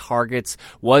 6 targets,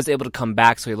 was able to come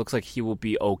back, so he looks like he will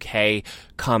be okay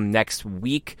come next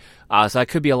week. So that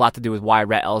could be a lot to do with why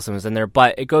Rhett Ellison was in there,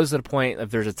 but it goes to the point, if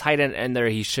there's a tight end in there,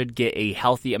 he should get a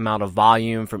healthy amount of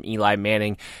volume from Eli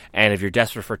Manning, and if you're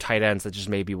desperate for tight ends, that just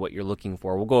may be what you're looking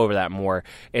for. We'll go over that more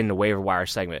in the waiver wire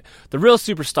segment. The real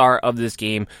superstar of this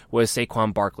game was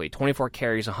Saquon Barkley. 24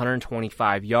 carries,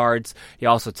 125 yards. He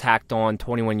also tacked on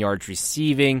 21 yards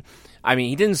receiving. I mean,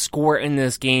 he didn't score in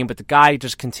this game, but the guy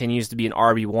just continues to be an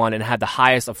RB1 and had the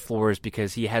highest of floors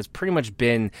because he has pretty much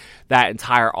been that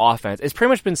entire offense. It's pretty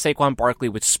much been Saquon Barkley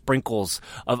with sprinkles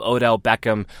of Odell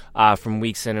Beckham from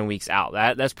weeks in and weeks out.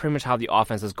 That's pretty much how the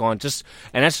offense has gone.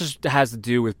 And that just has to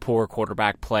do with poor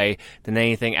quarterback play than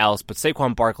anything else. But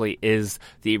Saquon Barkley is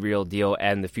the real deal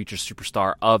and the future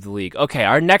superstar of the league. Okay,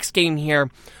 our next game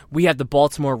here, we have the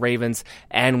Baltimore Ravens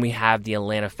and we have the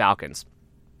Atlanta Falcons.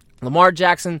 Lamar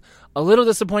Jackson, a little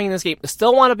disappointing in this game.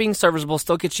 Still wound up being serviceable,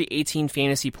 still gets you 18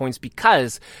 fantasy points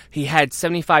because he had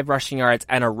 75 rushing yards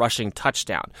and a rushing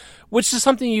touchdown, which is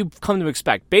something you've come to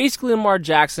expect. Basically, Lamar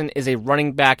Jackson is a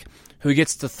running back who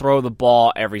gets to throw the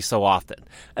ball every so often.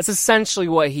 That's essentially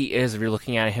what he is if you're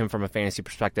looking at him from a fantasy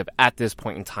perspective at this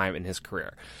point in time in his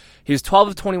career. He was 12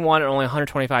 of 21 and only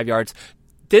 125 yards.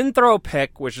 Didn't throw a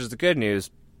pick, which is the good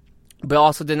news, but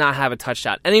also did not have a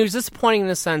touchdown. And he was disappointing in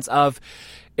the sense of,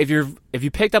 if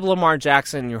you picked up Lamar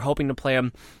Jackson and you're hoping to play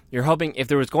him, you're hoping if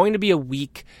there was going to be a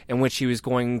week in which he was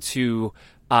going to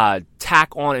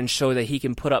tack on and show that he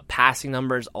can put up passing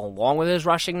numbers along with his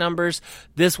rushing numbers,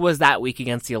 this was that week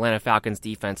against the Atlanta Falcons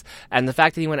defense. And the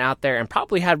fact that he went out there and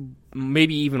probably had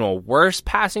maybe even a worse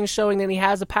passing showing than he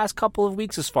has the past couple of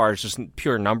weeks as far as just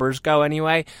pure numbers go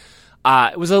anyway,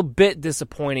 it was a bit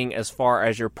disappointing as far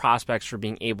as your prospects for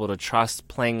being able to trust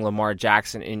playing Lamar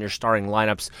Jackson in your starting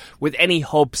lineups with any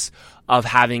hopes of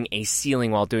having a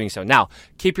ceiling while doing so. Now,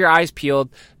 keep your eyes peeled.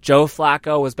 Joe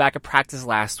Flacco was back at practice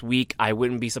last week. I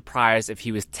wouldn't be surprised if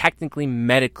he was technically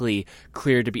medically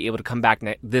cleared to be able to come back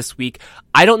this week.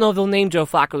 I don't know if they'll name Joe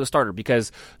Flacco the starter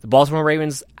because the Baltimore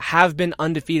Ravens have been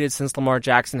undefeated since Lamar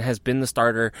Jackson has been the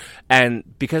starter, and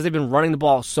because they've been running the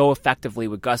ball so effectively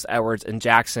with Gus Edwards and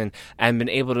Jackson and been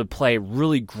able to play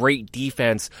really great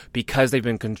defense because they've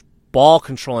been ball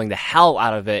controlling the hell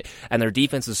out of it, and their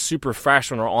defense is super fresh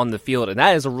when they're on the field, and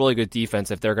that is a really good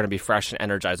defense if they're going to be fresh and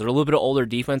energized. They're a little bit of older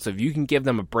defense, so if you can give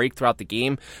them a break throughout the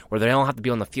game where they don't have to be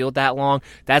on the field that long,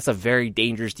 that's a very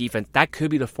dangerous defense. That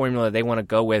could be the formula they want to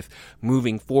go with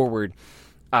moving forward.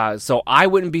 So I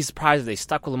wouldn't be surprised if they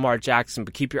stuck with Lamar Jackson,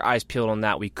 but keep your eyes peeled on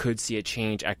that. We could see a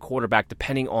change at quarterback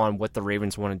depending on what the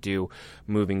Ravens want to do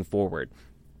moving forward.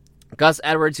 Gus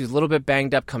Edwards, who's a little bit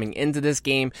banged up coming into this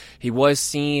game. He was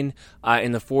seen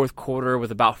in the fourth quarter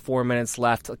with about 4 minutes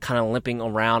left, kind of limping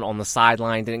around on the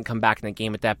sideline. Didn't come back in the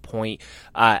game at that point.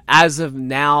 As of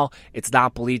now, it's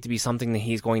not believed to be something that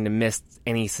he's going to miss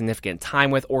any significant time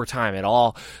with or time at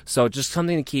all. So just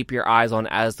something to keep your eyes on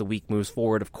as the week moves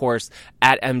forward. Of course,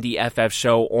 at MDFF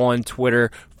Show on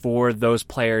Twitter for those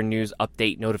player news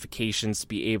update notifications to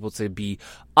be able to be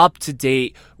up to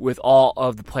date with all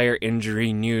of the player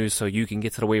injury news so you can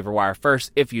get to the waiver wire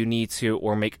first if you need to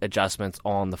or make adjustments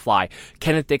on the fly.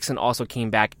 Kenneth Dixon also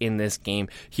came back in this game.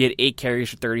 He had 8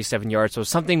 carries for 37 yards, so if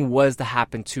something was to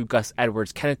happen to Gus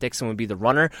Edwards, Kenneth Dixon would be the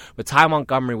runner, but Ty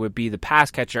Montgomery would be the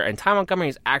pass catcher, and Ty Montgomery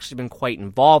has actually been quite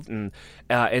involved in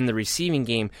the receiving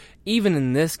game. Even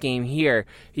in this game here,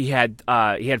 he had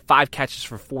 5 catches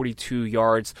for 42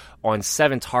 yards on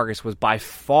 7 targets, was by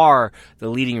far the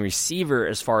leading receiver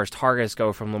as far as targets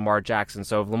go from Lamar Jackson.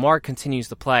 So if Lamar continues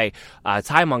to play,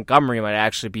 Ty Montgomery might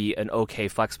actually be an okay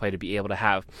flex play to be able to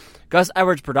have. Gus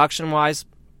Edwards, production-wise,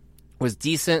 was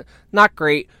decent, not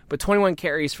great, but 21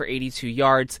 carries for 82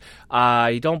 yards.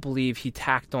 I don't believe he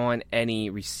tacked on any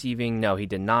receiving. No, he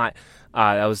did not.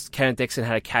 That was Kenneth Dixon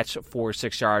had a catch for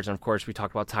 6 yards, and of course we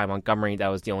talked about Ty Montgomery. That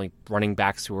was the only running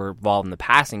backs who were involved in the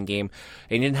passing game.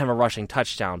 He didn't have a rushing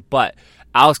touchdown, but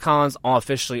Alex Collins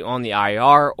officially on the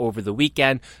IR over the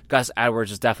weekend. Gus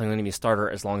Edwards is definitely going to be a starter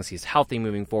as long as he's healthy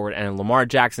moving forward, and Lamar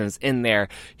Jackson's in there.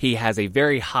 He has a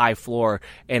very high floor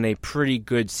and a pretty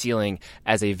good ceiling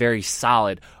as a very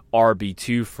solid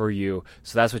RB2 for you.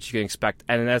 So that's what you can expect.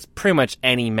 And that's pretty much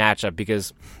any matchup,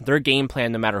 because their game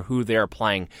plan, no matter who they're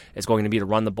playing, is going to be to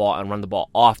run the ball and run the ball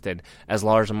often, as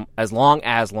long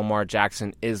as Lamar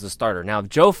Jackson is the starter. Now, if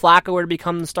Joe Flacco were to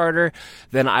become the starter,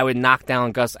 then I would knock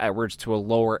down Gus Edwards to a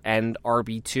lower end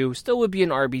RB2. Still would be an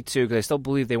RB2, because I still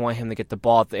believe they want him to get the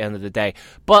ball at the end of the day,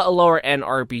 but a lower end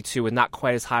RB2 with not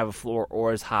quite as high of a floor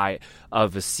or as high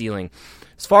of a ceiling.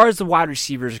 As far as the wide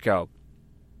receivers go,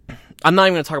 I'm not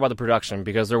even going to talk about the production,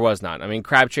 because there was none. I mean,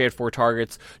 Crabtree had 4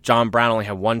 targets. John Brown only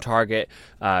had 1 target.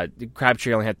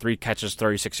 Crabtree only had 3 catches,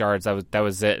 36 yards. That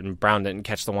was it. And Brown didn't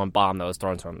catch the one bomb that was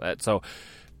thrown to him. So,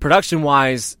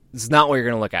 production-wise, it's not what you're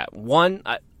going to look at. One,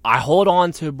 I hold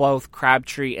on to both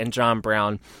Crabtree and John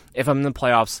Brown. If I'm in the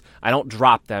playoffs, I don't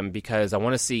drop them, because I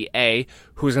want to see, A,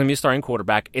 who's going to be a starting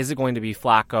quarterback. Is it going to be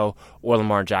Flacco or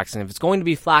Lamar Jackson? If it's going to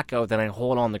be Flacco, then I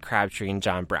hold on to Crabtree and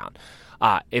John Brown.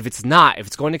 If it's not, if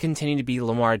it's going to continue to be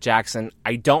Lamar Jackson,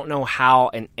 I don't know how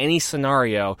in any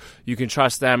scenario you can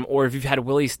trust them. Or if you've had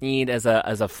Willie Snead as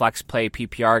a flex play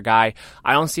PPR guy,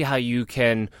 I don't see how you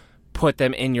can put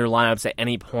them in your lineups at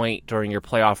any point during your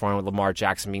playoff run with Lamar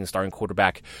Jackson being the starting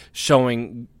quarterback,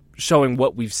 showing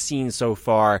what we've seen so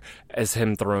far as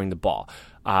him throwing the ball,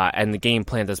 and the game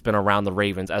plan that's been around the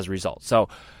Ravens as a result. So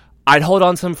I'd hold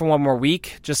on to him for one more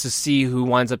week just to see who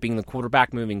winds up being the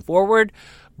quarterback moving forward.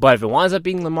 But if it winds up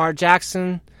being Lamar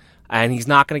Jackson and he's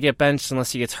not going to get benched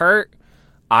unless he gets hurt,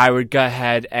 I would go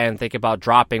ahead and think about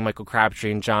dropping Michael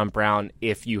Crabtree and John Brown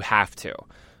if you have to,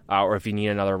 or if you need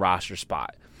another roster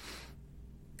spot.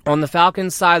 On the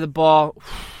Falcons side of the ball,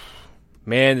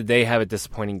 man, did they have a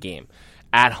disappointing game.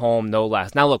 At home, no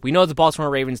less. Now, look, we know the Baltimore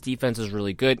Ravens defense is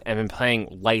really good and been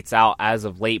playing lights out as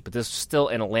of late, but this is still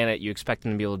in Atlanta. You expect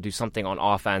them to be able to do something on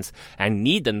offense and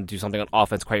need them to do something on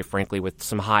offense, quite frankly, with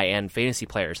some high-end fantasy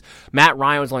players. Matt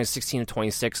Ryan was only 16 of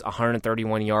 26,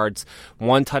 131 yards,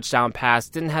 1 touchdown pass,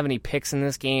 didn't have any picks in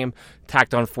this game,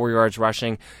 tacked on 4 yards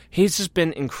rushing. He's just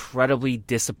been incredibly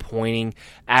disappointing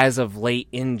as of late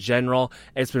in general.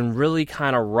 It's been really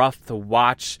kind of rough to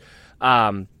watch.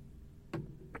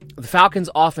 The Falcons'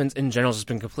 offense in general has just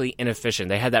been completely inefficient.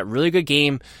 They had that really good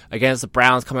game against the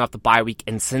Browns coming off the bye week,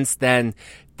 and since then,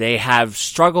 they have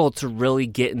struggled to really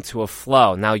get into a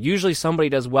flow. Now, usually somebody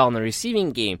does well in the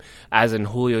receiving game, as in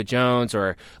Julio Jones,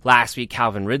 or last week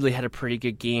Calvin Ridley had a pretty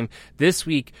good game. This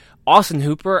week, Austin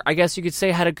Hooper, I guess you could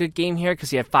say, had a good game here because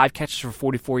he had 5 catches for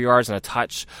 44 yards and a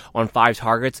touch on 5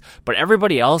 targets, but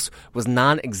everybody else was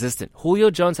non-existent.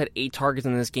 Julio Jones had 8 targets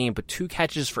in this game, but 2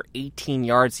 catches for 18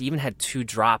 yards. He even had 2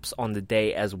 drops on the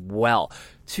day as well.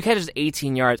 2 catches,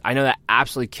 18 yards. I know that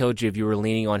absolutely killed you if you were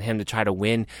leaning on him to try to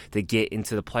win, to get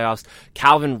into the playoffs.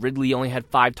 Calvin Ridley only had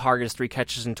 5 targets, 3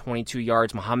 catches, and 22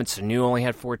 yards. Mohamed Sanu only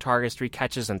had 4 targets, 3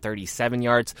 catches, and 37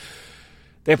 yards.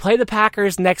 They play the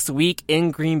Packers next week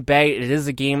in Green Bay. It is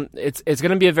a game. It's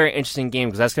going to be a very interesting game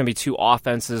because that's going to be 2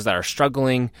 offenses that are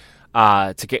struggling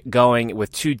to get going,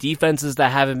 with 2 defenses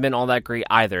that haven't been all that great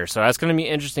either. So that's going to be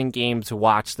an interesting game to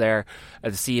watch there,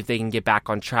 to see if they can get back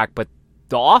on track. But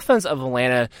the offense of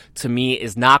Atlanta, to me,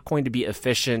 is not going to be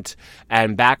efficient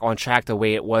and back on track the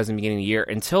way it was in the beginning of the year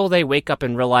until they wake up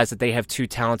and realize that they have 2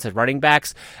 talented running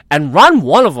backs and run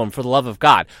one of them, for the love of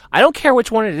God. I don't care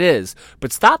which one it is,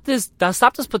 but stop this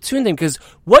platoon thing, because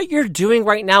what you're doing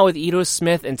right now with Ito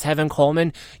Smith and Tevin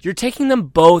Coleman, you're taking them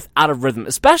both out of rhythm,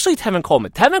 especially Tevin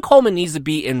Coleman. Tevin Coleman needs to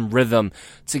be in rhythm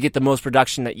to get the most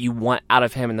production that you want out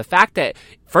of him. And the fact that,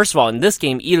 first of all, in this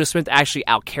game, Ito Smith actually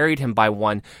outcarried him by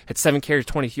 1, had 7 carries,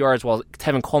 20 yards, while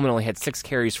Tevin Coleman only had 6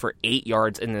 carries for 8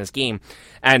 yards in this game.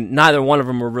 And neither one of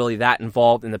them were really that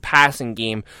involved in the passing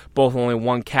game. Both only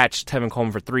 1 catch, Tevin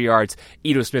Coleman for 3 yards,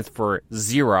 Ito Smith for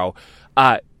 0.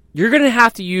 You're going to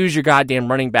have to use your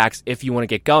goddamn running backs if you want to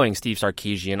get going, Steve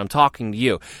Sarkisian. I'm talking to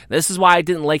you. This is why I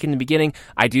didn't like him in the beginning.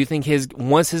 I do think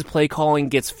once his play calling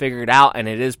gets figured out and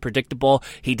it is predictable,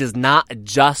 he does not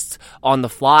adjust on the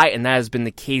fly, and that has been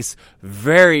the case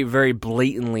very, very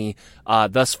blatantly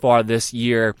thus far this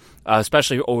year,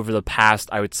 especially over the past,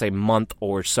 I would say, month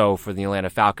or so for the Atlanta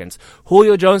Falcons.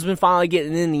 Julio Jones has been finally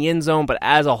getting in the end zone, but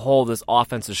as a whole, this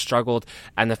offense has struggled.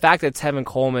 And the fact that Tevin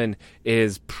Coleman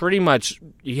is pretty much,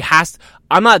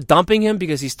 I'm not dumping him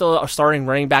because he's still a starting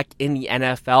running back in the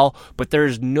NFL, but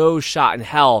there's no shot in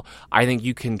hell I think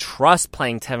you can trust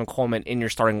playing Tevin Coleman in your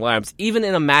starting lineups, even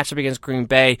in a matchup against Green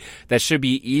Bay that should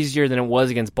be easier than it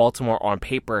was against Baltimore on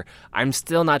paper. I'm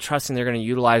still not trusting they're going to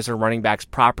utilize their running backs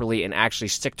properly and actually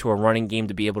stick to a running game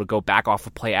to be able to go back off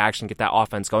of play action, get that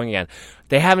offense going again.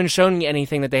 They haven't shown me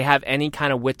anything that they have any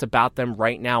kind of wit about them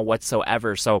right now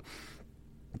whatsoever. So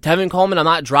Tevin Coleman, I'm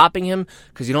not dropping him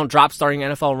because you don't drop starting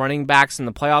NFL running backs in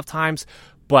the playoff times,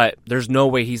 but there's no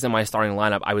way he's in my starting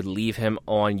lineup. I would leave him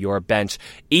on your bench.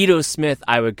 Ito Smith,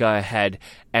 I would go ahead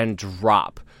and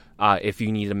drop if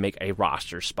you need to make a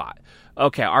roster spot.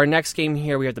 Okay, our next game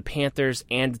here, we have the Panthers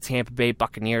and the Tampa Bay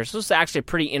Buccaneers. This is actually a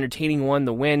pretty entertaining one,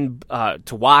 the win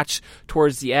to watch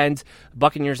towards the end.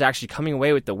 Buccaneers actually coming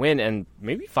away with the win and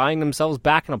maybe finding themselves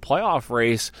back in a playoff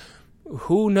race.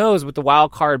 Who knows, with the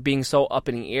wild card being so up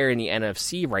in the air in the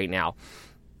NFC right now.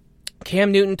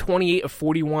 Cam Newton, 28 of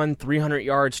 41, 300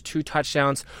 yards, 2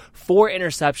 touchdowns, 4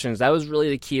 interceptions. That was really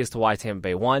the key as to why Tampa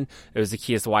Bay won. It was the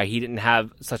key as to why he didn't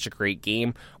have such a great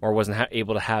game or wasn't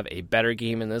able to have a better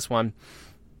game in this one.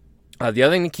 The other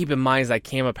thing to keep in mind is that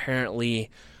Cam apparently,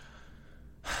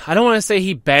 I don't want to say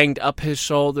he banged up his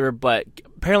shoulder, but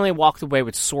apparently walked away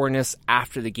with soreness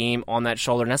after the game on that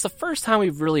shoulder. And that's the first time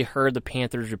we've really heard the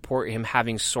Panthers report him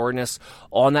having soreness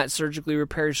on that surgically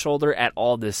repaired shoulder at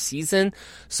all this season.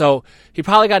 So he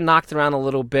probably got knocked around a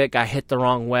little bit, got hit the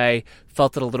wrong way,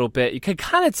 felt it a little bit. You could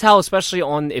kind of tell, especially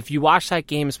if you watch that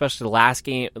game, especially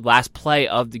the last play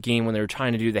of the game when they were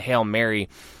trying to do the Hail Mary.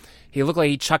 He looked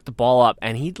like he chucked the ball up,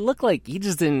 and he looked like he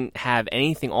just didn't have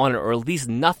anything on it, or at least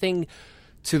nothing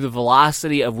to the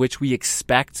velocity of which we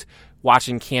expect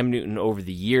watching Cam Newton over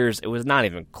the years. It was not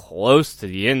even close to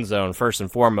the end zone, first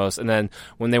and foremost. And then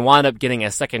when they wound up getting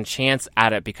a second chance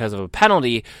at it because of a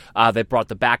penalty, they brought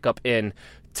the backup in,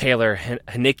 Taylor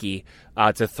Heinicke,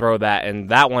 to throw that. And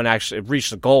that one actually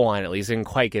reached the goal line, at least. It didn't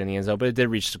quite get in the end zone, but it did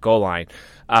reach the goal line.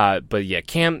 But yeah,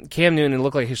 Cam Newton, it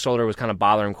looked like his shoulder was kind of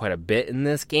bothering him quite a bit in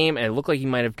this game. And it looked like he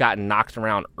might have gotten knocked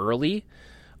around early.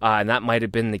 And that might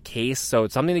have been the case. So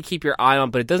it's something to keep your eye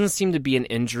on, but it doesn't seem to be an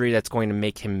injury that's going to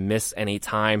make him miss any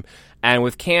time. And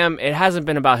with Cam, it hasn't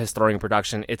been about his throwing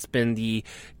production. It's been the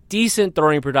decent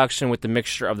throwing production with the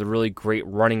mixture of the really great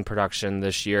running production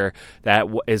this year. That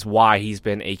is why he's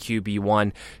been a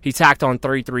QB1. He tacked on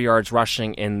 33 yards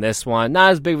rushing in this one. Not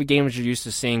as big of a game as you're used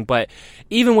to seeing, but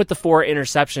even with the 4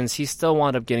 interceptions, he still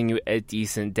wound up getting you a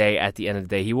decent day at the end of the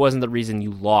day. He wasn't the reason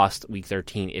you lost Week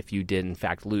 13 if you did, in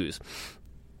fact, lose.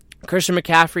 Christian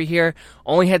McCaffrey here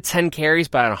only had 10 carries,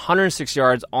 but had 106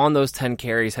 yards on those 10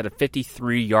 carries, had a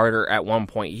 53-yarder at one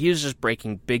point. He was just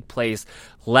breaking big plays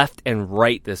left and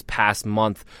right this past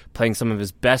month, playing some of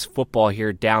his best football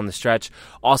here down the stretch.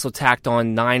 Also tacked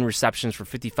on 9 receptions for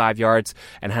 55 yards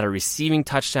and had a receiving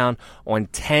touchdown on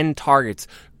 10 targets.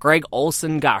 Greg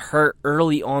Olsen got hurt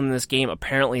early on in this game,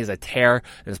 apparently as a tear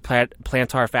in his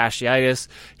plantar fasciitis.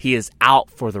 He is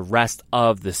out for the rest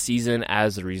of the season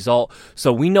as a result.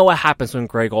 So we know what happens when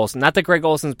Greg Olsen, not that Greg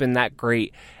Olsen's been that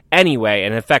great anyway,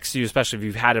 and it affects you, especially if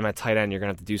you've had him at tight end, you're going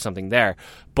to have to do something there.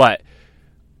 But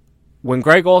when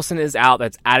Greg Olsen is out,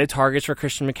 that's added targets for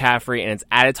Christian McCaffrey, and it's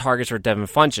added targets for Devin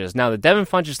Funchess. Now, the Devin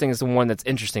Funchess thing is the one that's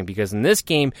interesting, because in this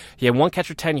game, he had 1 catch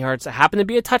for 10 yards. It happened to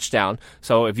be a touchdown.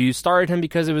 So if you started him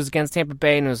because it was against Tampa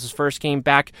Bay and it was his first game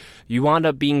back, you wound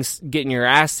up getting your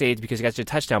ass saved because he got you a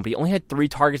touchdown. But he only had 3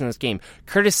 targets in this game.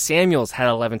 Curtis Samuels had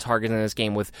 11 targets in this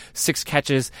game with 6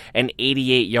 catches and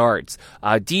 88 yards.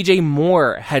 DJ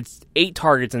Moore had 8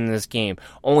 targets in this game,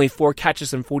 only 4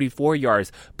 catches and 44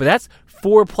 yards. But that's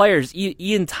 4 players.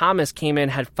 Ian Thomas came in,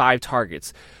 had 5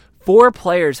 targets. 4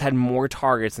 players had more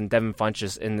targets than Devin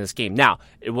Funchess in this game. Now,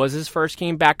 it was his first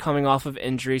game back coming off of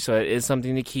injury, so it is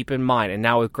something to keep in mind. And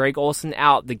now with Greg Olsen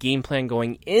out, the game plan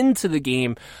going into the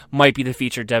game might be to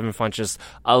feature Devin Funchess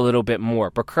a little bit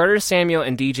more. But Curtis Samuel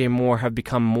and DJ Moore have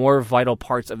become more vital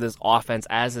parts of this offense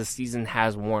as the season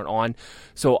has worn on.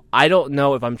 So I don't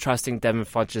know if I'm trusting Devin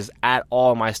Funchess at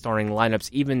all in my starting lineups,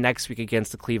 even next week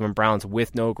against the Cleveland Browns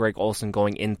with no Greg Olsen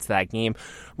going into that game.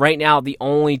 Right now, the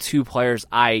only 2 players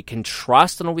I can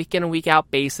trust on a week in and week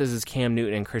out basis is Cam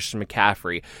Newton and Christian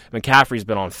McCaffrey. McCaffrey's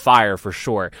been on fire for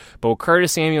sure, but with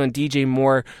Curtis Samuel and DJ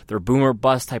Moore, they're boomer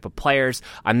bust type of players.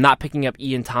 I'm not picking up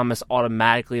Ian Thomas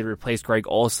automatically to replace Greg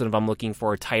Olsen if I'm looking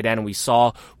for a tight end. We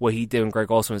saw what he did when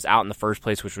Greg Olsen was out in the first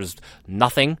place, which was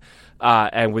nothing.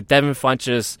 And with Devin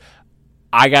Funchess,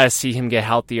 I got to see him get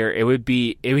healthier. He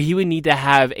would need to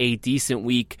have a decent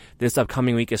week this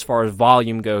upcoming week as far as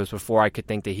volume goes before I could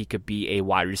think that he could be a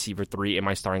wide receiver 3 in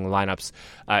my starting lineups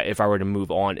if I were to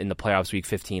move on in the playoffs week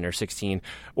 15 or 16,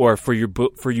 or for you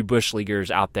Bush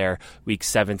Leaguers out there, week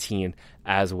 17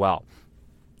 as well.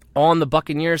 On the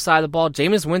Buccaneers side of the ball,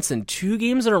 Jameis Winston, 2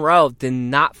 games in a row, did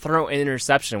not throw an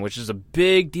interception, which is a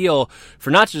big deal for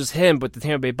not just him, but the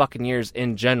Tampa Bay Buccaneers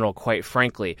in general, quite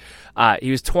frankly. He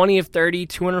was 20 of 30,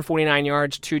 249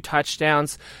 yards, 2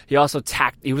 touchdowns. He was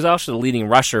also the leading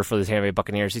rusher for the Tampa Bay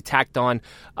Buccaneers. He tacked on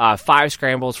 5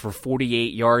 scrambles for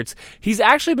 48 yards. He's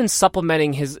actually been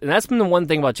supplementing and that's been the one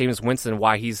thing about Jameis Winston,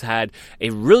 why he's had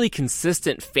a really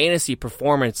consistent fantasy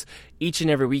performance each and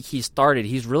every week he started,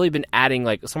 he's really been adding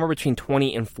like somewhere between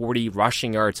 20 and 40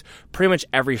 rushing yards pretty much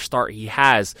every start he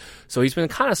has. So he's been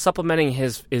kind of supplementing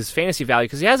his fantasy value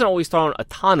because he hasn't always thrown a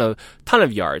ton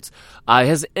of yards. He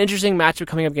has an interesting matchup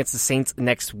coming up against the Saints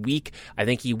next week. I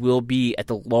think he will be at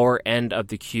the lower end of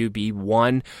the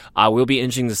QB1. Will be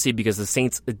interesting to see because the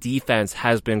Saints defense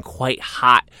has been quite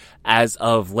hot as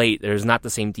of late. There's not the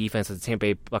same defense that the Tampa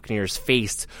Bay Buccaneers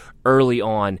faced early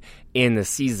on in the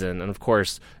season. And of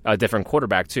course, a different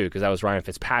quarterback too, because that was Ryan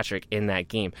Fitzpatrick in that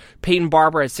game. Peyton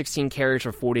Barber had 16 carries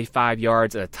for 45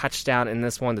 yards and a touchdown in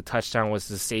this one. The touchdown was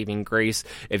the saving grace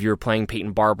if you were playing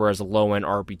Peyton Barber as a low-end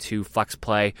RB2 flex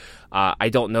play. I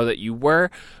don't know that you were,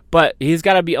 but he's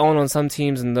got to be owned on some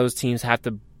teams, and those teams have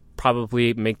to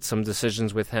probably make some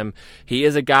decisions with him. He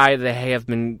is a guy that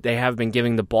they have been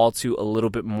giving the ball to a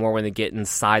little bit more when they get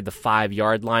inside the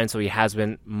 5-yard line, so he has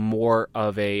been more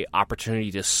of a opportunity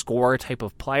to score type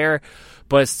of player.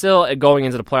 But still, going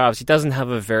into the playoffs, he doesn't have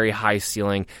a very high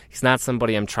ceiling. He's not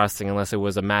somebody I'm trusting unless it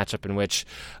was a matchup in which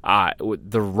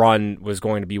the run was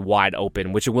going to be wide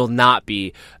open, which it will not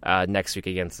be next week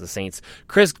against the Saints.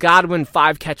 Chris Godwin,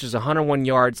 5 catches, 101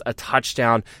 yards, a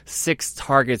touchdown, 6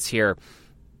 targets here.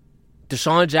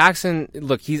 Deshaun Jackson,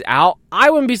 look, he's out. I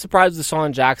wouldn't be surprised if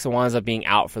Deshaun Jackson winds up being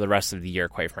out for the rest of the year,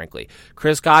 quite frankly.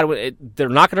 Chris Godwin, they're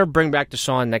not going to bring back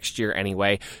Deshaun next year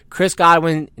anyway. Chris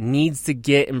Godwin needs to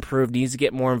get improved, needs to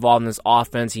get more involved in this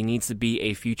offense. He needs to be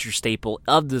a future staple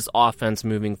of this offense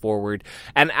moving forward.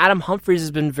 And Adam Humphries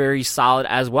has been very solid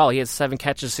as well. He had 7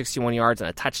 catches, 61 yards, and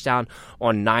a touchdown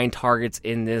on 9 targets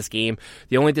in this game.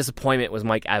 The only disappointment was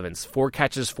Mike Evans. 4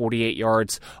 catches, 48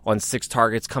 yards on 6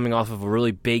 targets, coming off of a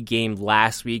really big game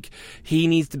last week. He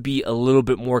needs to be a little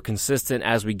bit more consistent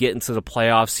as we get into the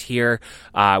playoffs here.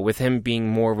 With him being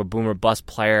more of a boom or bust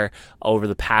player over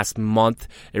the past month,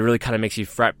 it really kind of makes you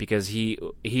fret because he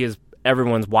is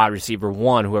everyone's wide receiver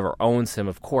 1, whoever owns him,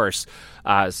 of course.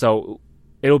 So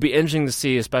it'll be interesting to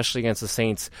see, especially against the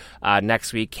Saints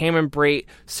next week. Cameron Brate,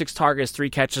 6 targets, 3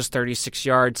 catches, 36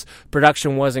 yards.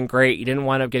 Production wasn't great. He didn't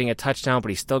wind up getting a touchdown, but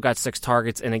he still got 6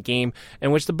 targets in a game in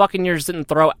which the Buccaneers didn't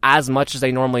throw as much as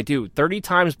they normally do. 30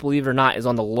 times, believe it or not, is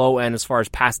on the low end as far as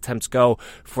pass attempts go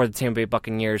for the Tampa Bay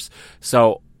Buccaneers.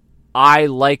 So I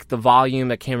like the volume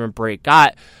that Cameron Brate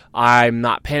got. I'm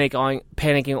not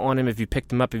panicking on him. If you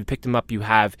picked him up, you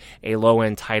have a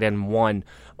low-end tight end 1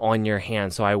 on your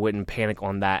hand, so I wouldn't panic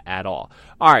on that at all.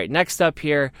 All right, next up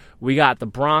here, we got the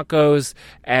Broncos,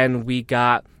 and we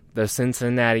got the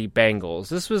Cincinnati Bengals.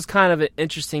 This was kind of an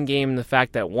interesting game in the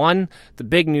fact that, one, the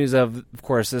big news of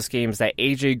course, this game is that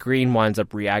A.J. Green winds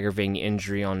up re-aggravating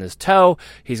injury on his toe.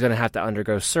 He's going to have to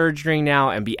undergo surgery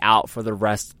now and be out for the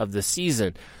rest of the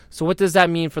season. So what does that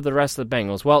mean for the rest of the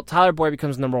Bengals? Well, Tyler Boyd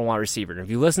becomes number 1 wide receiver. And if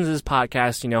you listen to this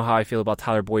podcast, you know how I feel about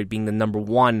Tyler Boyd being the number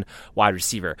 1 wide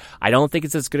receiver. I don't think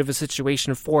it's as good of a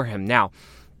situation for him. Now,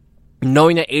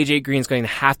 knowing that A.J. Green is going to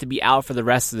have to be out for the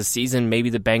rest of the season, maybe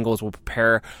the Bengals will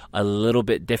prepare a little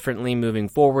bit differently moving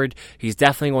forward. He's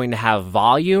definitely going to have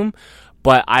volume,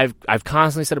 but I've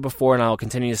constantly said it before, and I'll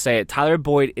continue to say it. Tyler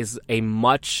Boyd is a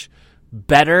much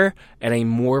better and a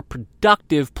more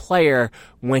productive player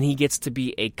when he gets to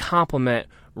be a complement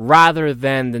rather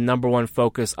than the number 1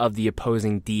 focus of the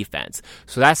opposing defense.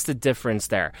 So that's the difference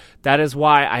there. That is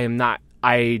why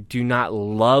I do not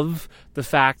love the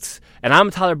fact, and I'm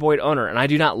a Tyler Boyd owner, and I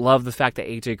do not love the fact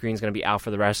that A.J. Green is going to be out for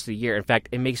the rest of the year. In fact,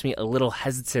 it makes me a little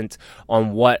hesitant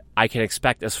on what I can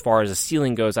expect as far as a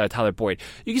ceiling goes out of Tyler Boyd.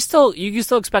 You can still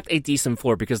expect a decent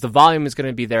floor because the volume is going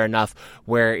to be there enough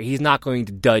where he's not going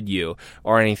to dud you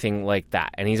or anything like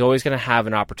that. And he's always going to have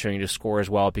an opportunity to score as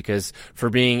well because for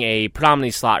being a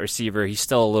predominantly slot receiver, he's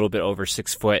still a little bit over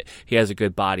 6 foot. He has a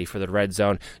good body for the red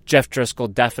zone. Jeff Driscoll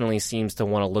definitely seems to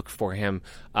want to look for him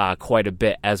quite a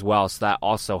bit as well. So that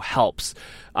also helps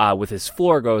with his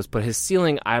floor goes, but his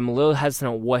ceiling, I'm a little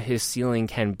hesitant on what his ceiling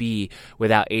can be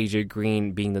without A.J.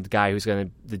 Green being the guy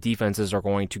the defenses are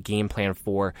going to game plan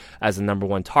for as the number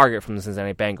 1 target from the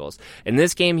Cincinnati Bengals. In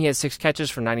this game, he had 6 catches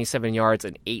for 97 yards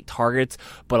and 8 targets,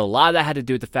 but a lot of that had to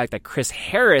do with the fact that Chris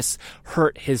Harris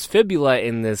hurt his fibula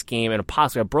in this game, and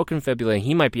possibly a broken fibula, and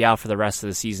he might be out for the rest of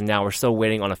the season. Now, we're still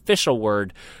waiting on official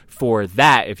word for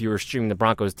that. If you were streaming the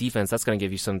Broncos defense, that's going to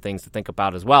give you some things to think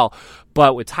about as well.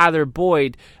 But with Tyler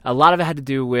Boyd, a lot of it had to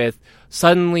do with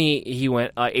suddenly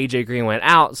A.J. Green went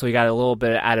out, so he got a little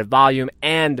bit of added volume,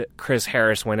 and Chris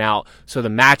Harris went out, so the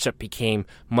matchup became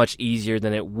much easier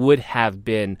than it would have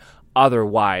been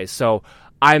otherwise. So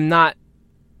I'm not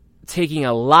taking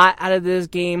a lot out of this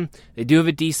game. They do have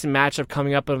a decent matchup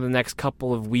coming up over the next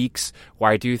couple of weeks,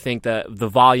 where I do think that the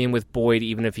volume with Boyd,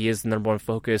 even if he is the number one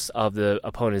focus of the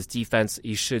opponent's defense,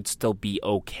 he should still be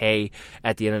okay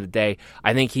at the end of the day.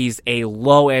 I think he's a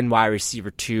low-end wide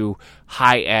receiver 2,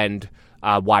 high-end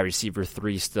wide receiver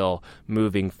 3 still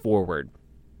moving forward.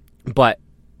 But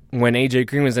when A.J.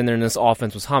 Green was in there and this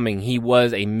offense was humming, he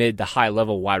was a mid to high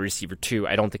level wide receiver 2.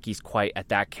 I don't think he's quite at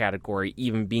that category,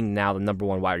 even being now the number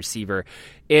 1 wide receiver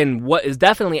in what is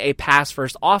definitely a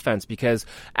pass-first offense, because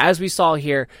as we saw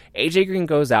here, A.J. Green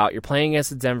goes out, you're playing against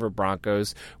the Denver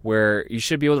Broncos, where you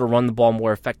should be able to run the ball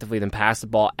more effectively than pass the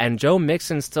ball, and Joe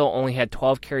Mixon still only had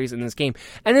 12 carries in this game,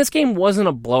 and this game wasn't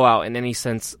a blowout in any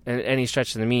sense, in any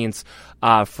stretch of the means,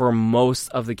 for most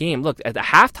of the game. Look, at the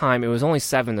halftime, it was only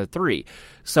 7-3,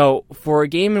 so for a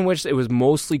game in which it was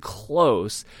mostly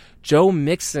close, Joe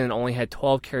Mixon only had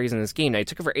 12 carries in this game. Now, he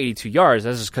took it for 82 yards.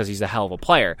 That's just because he's a hell of a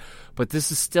player. But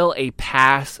this is still a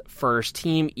pass-first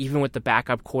team, even with the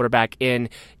backup quarterback in,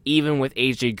 even with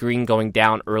A.J. Green going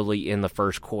down early in the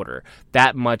first quarter.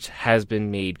 That much has been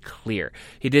made clear.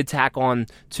 He did tack on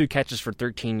 2 catches for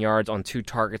 13 yards on 2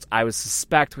 targets. I would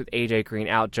suspect with A.J. Green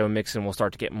out, Joe Mixon will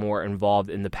start to get more involved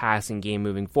in the passing game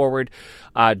moving forward.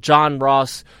 John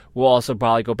Ross will also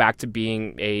probably go back to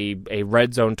being a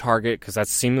red zone target, because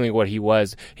that's seemingly what he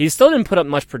was. He still didn't put up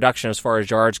much production as far as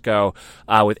yards go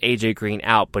with A.J. Green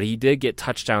out, but he did get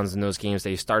touchdowns in those games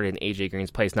that he started in A.J. Green's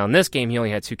place. Now, in this game, he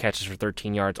only had 2 catches for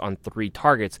 13 yards on 3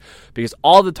 targets, because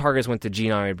all the targets went to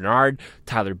Giovanni Bernard,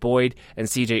 Tyler Boyd, and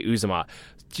C.J. Uzomah.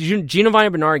 Giovanni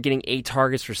Bernard getting 8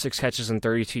 targets for 6 catches and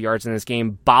 32 yards in this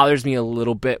game bothers me a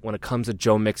little bit when it comes to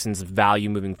Joe Mixon's value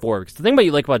moving forward. Because the thing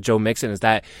you like about Joe Mixon is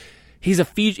that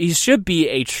he should be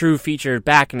a true featured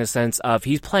back in the sense of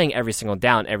he's playing every single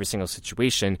down, every single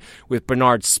situation, with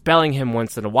Bernard spelling him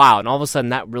once in a while. And all of a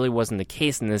sudden, that really wasn't the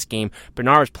case in this game.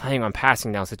 Bernard was playing on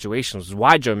passing down situations, which is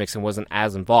why Joe Mixon wasn't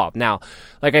as involved. Now,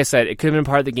 like I said, it could have been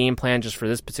part of the game plan just for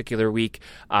this particular week.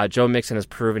 Joe Mixon has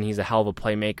proven he's a hell of a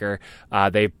playmaker.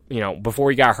 Before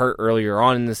he got hurt earlier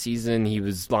on in the season, he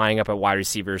was lining up at wide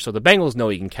receiver. So the Bengals know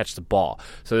he can catch the ball.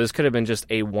 So this could have been just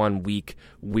a 1-week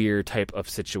weird type of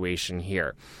situation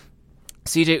here.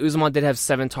 C.J. Uzomah did have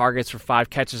 7 targets for 5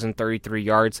 catches and 33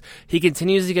 yards. He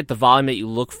continues to get the volume that you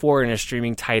look for in a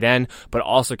streaming tight end, but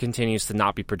also continues to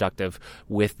not be productive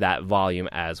with that volume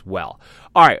as well.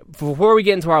 All right, before we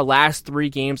get into our last 3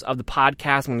 games of the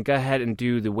podcast, I'm going to go ahead and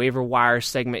do the waiver wire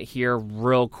segment here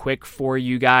real quick for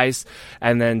you guys,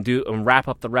 and then wrap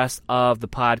up the rest of the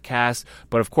podcast.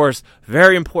 But of course,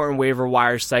 very important waiver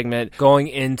wire segment going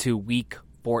into week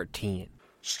 14.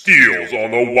 Steals on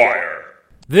the wire.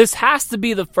 This has to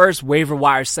be the first waiver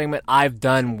wire segment I've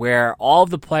done where all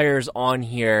of the players on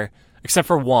here, except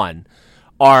for one,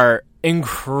 are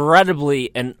incredibly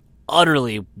and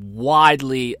utterly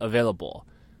widely available.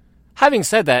 Having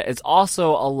said that, it's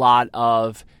also a lot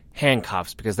of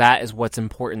handcuffs, because that is what's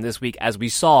important this week, as we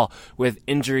saw with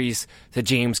injuries to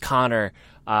James Conner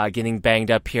getting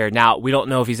banged up here. Now, we don't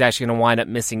know if he's actually going to wind up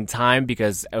missing time,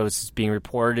 because it was being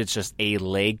reported it's just a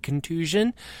leg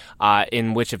contusion,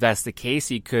 in which, if that's the case,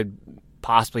 he could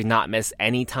possibly not miss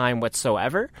any time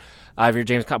whatsoever. If you're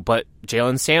James Conner, but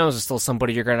Jalen Samuels is still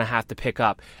somebody you're going to have to pick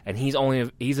up, and he's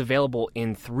available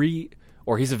in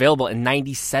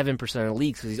 97% of the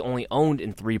leagues, because he's only owned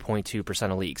in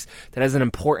 3.2% of leagues. That is an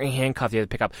important handcuff you have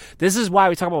to pick up. This is why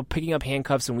we talk about picking up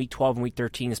handcuffs in week 12 and week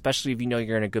 13, especially if you know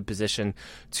you're in a good position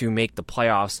to make the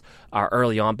playoffs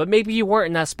early on. But maybe you weren't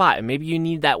in that spot, and maybe you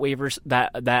need that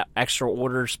that extra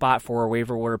order spot for a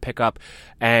waiver order pickup,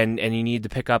 and you need to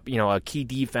pick up a key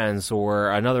defense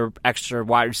or another extra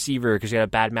wide receiver because you had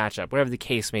a bad matchup, whatever the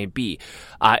case may be.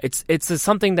 It's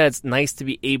something that's nice to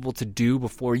be able to do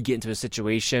before you get into a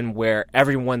situation where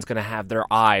everyone's going to have their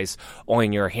eyes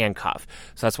on your handcuff.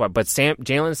 So that's why. But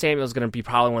Jalen Samuels is going to be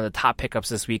probably one of the top pickups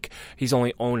this week. He's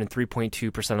only owned in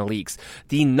 3.2% of leagues.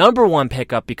 The number one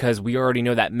pickup, because we already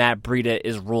know that Matt Breida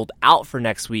is ruled out for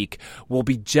next week, will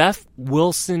be Jeff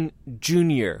Wilson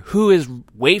Jr., who is,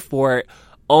 wait for it,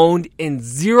 owned in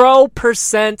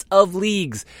 0% of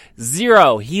leagues.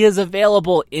 0. He is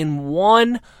available in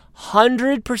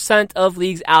 100% of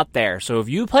leagues out there. So if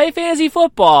you play fantasy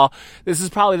football, this is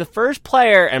probably the first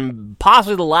player, and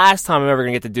possibly the last time I'm ever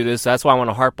going to get to do this, so that's why I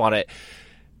want to harp on it,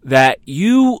 that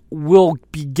you will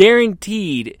be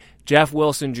guaranteed Jeff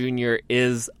Wilson Jr.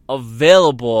 is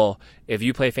available if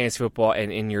you play fantasy football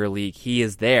and in your league. He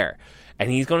is there, and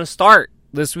he's going to start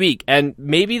this week. And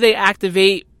maybe they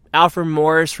activate Alfred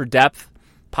Morris for depth,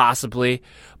 possibly,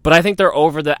 But I think they're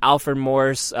over the Alfred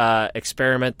Morris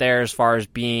experiment there as far as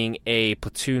being a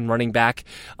platoon running back.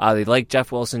 They like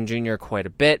Jeff Wilson Jr. quite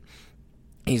a bit.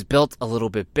 He's built a little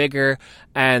bit bigger,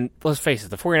 and let's face it,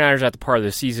 the 49ers are at the part of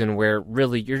the season where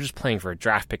really you're just playing for a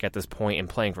draft pick at this point and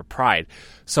playing for pride.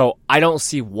 So I don't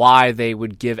see why they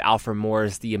would give Alfred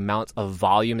Morris the amount of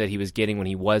volume that he was getting when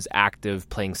he was active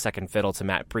playing second fiddle to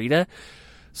Matt Breida.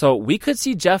 So we could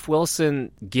see Jeff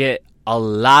Wilson get a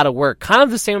lot of work, kind of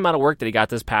the same amount of work that he got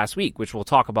this past week, which we'll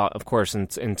talk about, of course,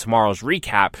 in tomorrow's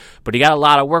recap. But he got a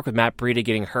lot of work with Matt Breida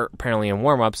getting hurt apparently in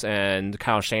warmups and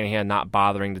Kyle Shanahan not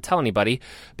bothering to tell anybody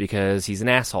because he's an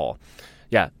asshole.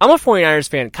 Yeah, I'm a 49ers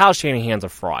fan. Kyle Shanahan's a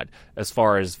fraud as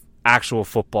far as actual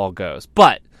football goes.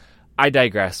 But I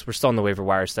digress. We're still in the waiver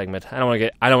wire segment. I don't want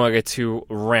to get too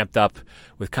ramped up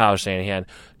with Kyle Shanahan.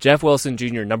 Jeff Wilson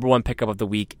Jr., number one pickup of the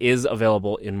week, is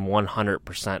available in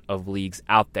 100% of leagues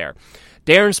out there.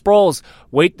 Darren Sproles,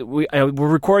 we're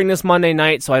recording this Monday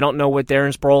night, so I don't know what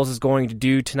Darren Sproles is going to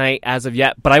do tonight as of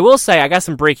yet. But I will say I got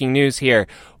some breaking news here.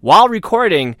 While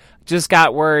recording, just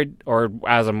got word, or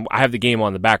I have the game on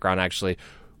in the background actually,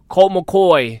 Colt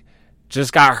McCoy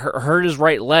just got hurt his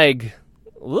right leg.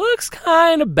 Looks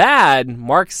kind of bad.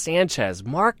 Mark Sanchez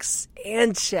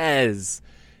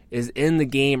is in the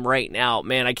game right now.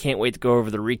 Man, I can't wait to go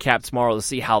over the recap tomorrow to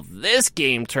see how this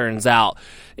game turns out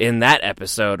in that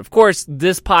episode. Of course,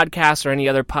 this podcast or any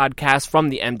other podcast from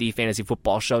the MD Fantasy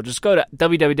Football Show, just go to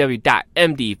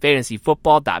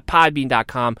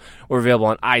www.mdfantasyfootball.podbean.com. We're available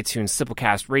on iTunes,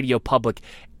 Simplecast, Radio Public,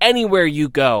 anywhere you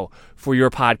go for your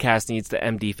podcast needs. The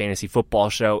MD Fantasy Football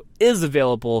Show is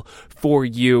available for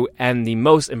you, and the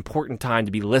most important time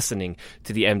to be listening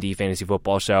to the MD Fantasy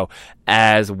Football Show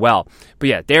as well. But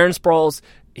yeah, Darren Sproles,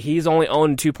 he's only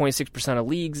owned 2.6% of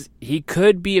leagues. He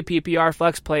could be a PPR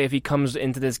flex play if he comes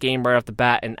into this game right off the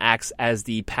bat and acts as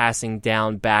the passing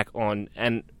down back on,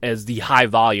 and as the high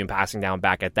volume passing down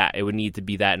back at that. It would need to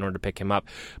be that in order to pick him up.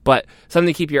 But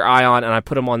something to keep your eye on, and I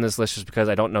put him on this list just because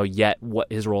I don't know yet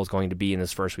what his role is going to be in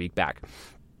this first week back.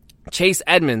 Chase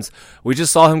Edmonds, we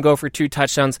just saw him go for 2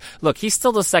 touchdowns. Look, he's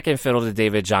still the second fiddle to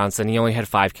David Johnson. He only had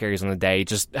 5 carries on the day. He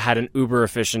just had an uber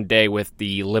efficient day with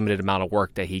the limited amount of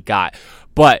work that he got.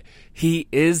 But he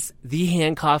is the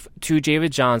handcuff to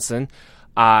David Johnson.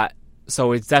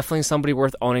 So it's definitely somebody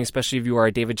worth owning, especially if you are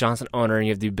a David Johnson owner and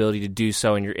you have the ability to do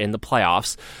so and you're in the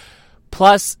playoffs.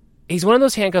 Plus, he's one of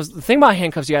those handcuffs. The thing about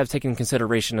handcuffs you have to take into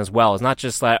consideration as well is not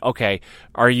just that, okay,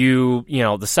 are you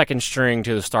the second string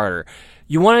to the starter?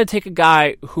 You want to take a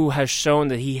guy who has shown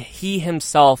that he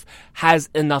himself has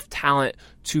enough talent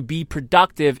to be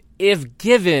productive if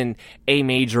given a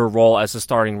major role as a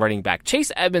starting running back.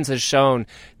 Chase Edmonds has shown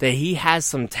that he has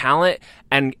some talent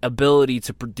and ability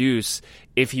to produce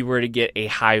if he were to get a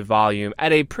high volume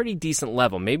at a pretty decent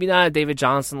level. Maybe not a David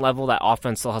Johnson level. That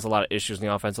offense still has a lot of issues in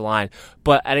the offensive line,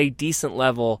 but at a decent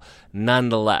level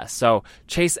nonetheless. So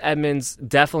Chase Edmonds,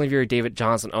 definitely if you're a David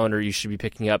Johnson owner, you should be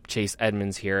picking up Chase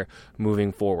Edmonds here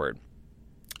moving forward.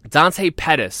 Dante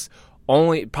Pettis,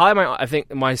 one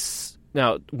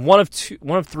of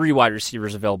 3 wide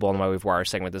receivers available on my waiver wire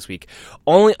segment this week.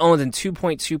 Only owned in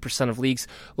 2.2% of leagues.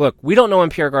 Look, we don't know when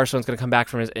Pierre Garçon's going to come back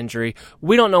from his injury.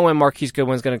 We don't know when Marquise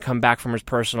Goodwin's going to come back from his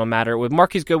personal matter. With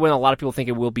Marquise Goodwin, a lot of people think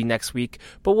it will be next week,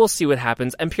 but we'll see what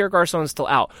happens. And Pierre Garçon is still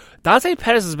out. Dante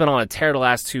Pettis has been on a tear the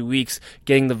last 2 weeks,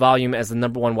 getting the volume as the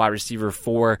number 1 wide receiver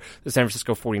for the San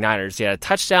Francisco 49ers. He had a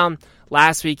touchdown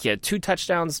last week. He had 2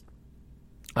 touchdowns.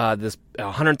 This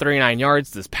 139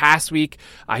 yards this past week.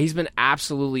 He's been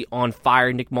absolutely on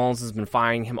fire. Nick Mullins has been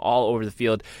firing him all over the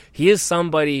field. He is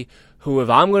somebody who,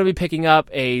 if I'm going to be picking up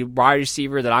a wide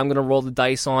receiver that I'm going to roll the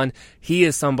dice on, he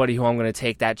is somebody who I'm going to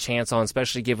take that chance on,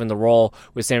 especially given the role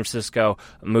with San Francisco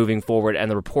moving forward and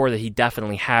the rapport that he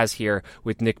definitely has here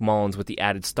with Nick Mullins with the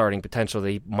added starting potential that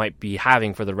he might be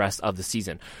having for the rest of the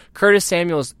season. Curtis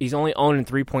Samuels, he's only owned in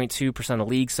 3.2% of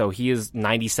leagues, so he is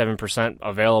 97%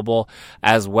 available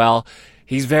as well.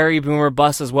 He's very boomer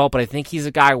bust as well, but I think he's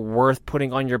a guy worth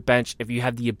putting on your bench if you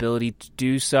have the ability to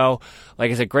do so.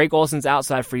 Like I said, Greg Olson's out,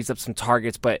 so that frees up some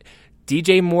targets, but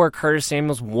DJ Moore, Curtis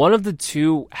Samuels, one of the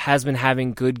two has been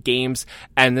having good games,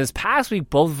 and this past week,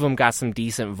 both of them got some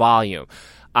decent volume.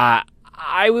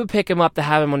 I would pick him up to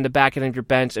have him on the back end of your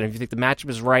bench, and if you think the matchup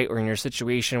is right or in your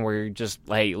situation where you're just,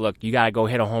 hey, look, you got to go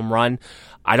hit a home run,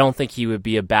 I don't think he would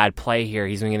be a bad play here.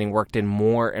 He's been getting worked in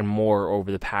more and more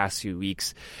over the past few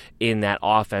weeks in that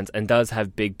offense and does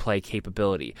have big play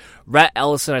capability. Rhett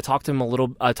Ellison, I talked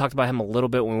about him a little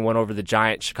bit when we went over the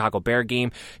Giant-Chicago Bear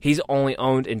game. He's only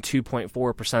owned in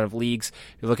 2.4% of leagues.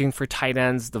 You're looking for tight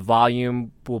ends. The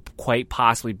volume will quite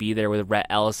possibly be there with Rhett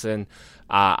Ellison.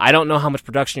 I don't know how much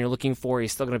production you're looking before,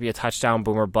 he's still going to be a touchdown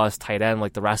boomer bust tight end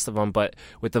like the rest of them, but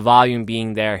with the volume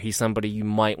being there, he's somebody you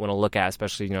might want to look at,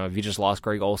 especially, if you just lost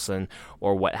Greg Olsen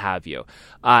or what have you.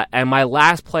 And my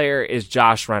last player is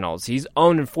Josh Reynolds. He's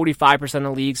owned in 45%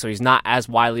 of leagues, so he's not as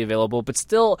widely available, but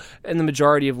still in the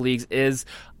majority of leagues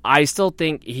I still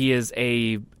think he is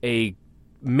a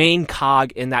main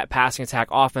cog in that passing attack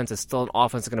offense. It's still an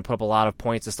offense that's going to put up a lot of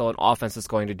points. It's still an offense that's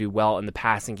going to do well in the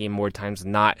passing game more times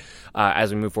than not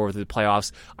as we move forward through the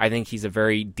playoffs. I think he's a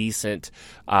very decent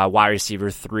wide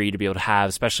receiver 3 to be able to have,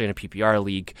 especially in a PPR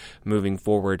league moving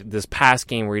forward. This past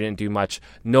game where he didn't do much,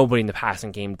 nobody in the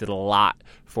passing game did a lot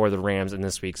for the Rams in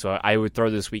this week. So I would throw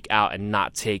this week out and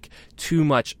not take too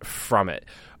much from it.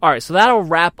 All right, so that'll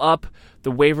wrap up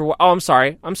the waiver. Oh, I'm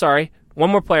sorry. One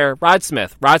more player, Rod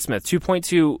Smith.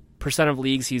 2.2% of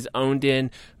leagues he's owned in,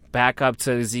 back up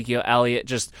to Ezekiel Elliott.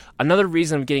 Just another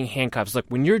reason of getting handcuffs. Look,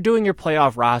 when you're doing your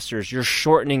playoff rosters, you're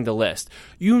shortening the list.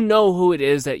 You know who it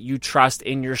is that you trust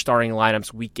in your starting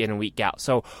lineups week in and week out.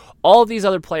 So all these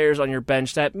other players on your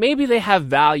bench that maybe they have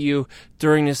value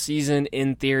during the season,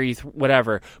 in theory,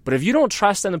 whatever. But if you don't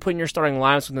trust them to put in your starting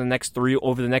lineups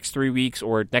over the next 3 weeks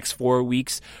or next 4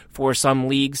 weeks for some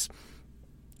leagues,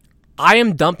 I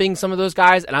am dumping some of those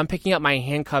guys, and I'm picking up my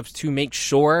handcuffs to make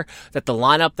sure that the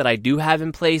lineup that I do have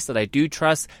in place, that I do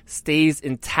trust, stays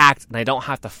intact, and I don't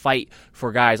have to fight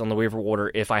for guys on the waiver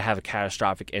order if I have a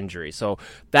catastrophic injury. So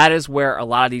that is where a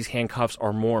lot of these handcuffs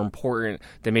are more important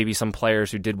than maybe some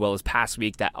players who did well this past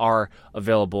week that are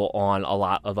available on a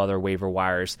lot of other waiver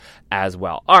wires as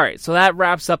well. All right, so that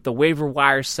wraps up the waiver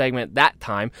wire segment that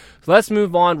time. So let's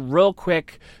move on real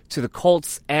quick to the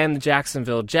Colts and the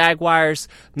Jacksonville Jaguars.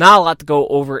 Not a lot to go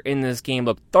over in this game.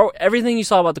 Look, everything you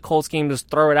saw about the Colts game, just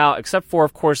throw it out, except for,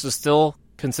 of course, the still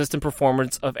consistent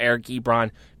performance of Eric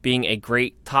Ebron being a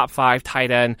great top 5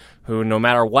 tight end who, no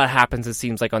matter what happens, it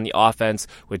seems like on the offense,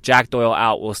 with Jack Doyle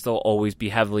out, will still always be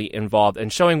heavily involved,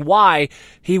 and showing why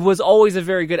he was always a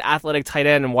very good athletic tight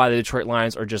end and why the Detroit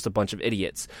Lions are just a bunch of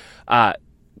idiots.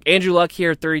 Andrew Luck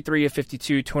here, 33 of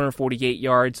 52, 248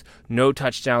 yards, no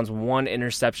touchdowns, 1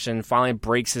 interception, finally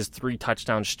breaks his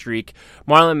 3-touchdown streak.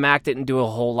 Marlon Mack didn't do a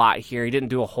whole lot here. He didn't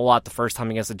do a whole lot the first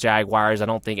time against the Jaguars. I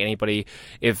don't think anybody,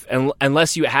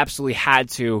 unless you absolutely had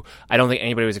to, I don't think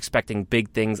anybody was expecting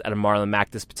big things out of Marlon Mack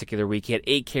this particular week. He had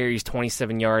 8 carries,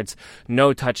 27 yards,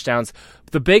 no touchdowns.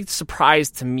 The big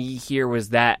surprise to me here was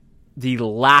that the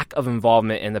lack of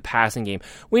involvement in the passing game.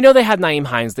 We know they had Nyheim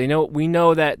Hines. We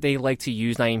know that they like to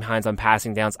use Nyheim Hines on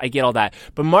passing downs. I get all that.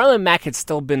 But Marlon Mack had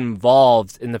still been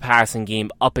involved in the passing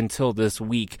game up until this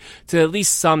week to at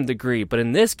least some degree. But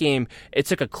in this game, it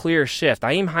took a clear shift.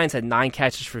 Nyheim Hines had 9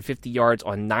 catches for 50 yards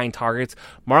on 9 targets.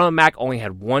 Marlon Mack only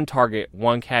had 1 target,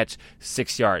 1 catch,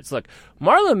 6 yards. Look,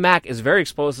 Marlon Mack is very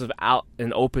explosive out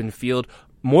in open field.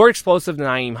 More explosive than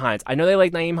Nyheim Hines. I know they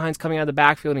like Nyheim Hines coming out of the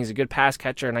backfield, and he's a good pass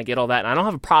catcher, and I get all that, and I don't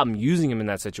have a problem using him in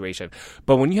that situation.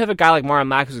 But when you have a guy like Marlon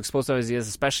Mack who's explosive as he is,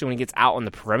 especially when he gets out on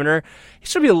the perimeter, he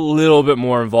should be a little bit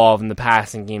more involved in the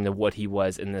passing game than what he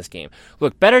was in this game.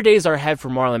 Look, better days are ahead for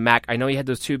Marlon Mack. I know he had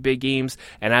those 2 big games,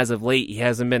 and as of late, he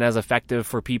hasn't been as effective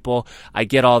for people. I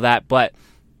get all that, but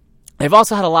they've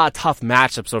also had a lot of tough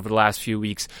matchups over the last few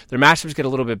weeks. Their matchups get a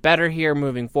little bit better here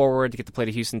moving forward to get to play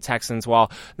the Houston Texans.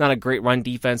 While not a great run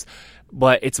defense,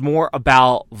 but it's more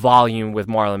about volume with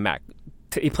Marlon Mack.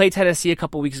 He played Tennessee a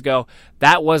couple weeks ago.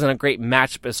 That wasn't a great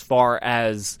matchup as far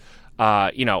as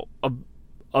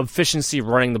efficiency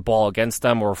running the ball against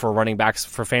them, or for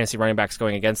fantasy running backs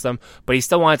going against them, but he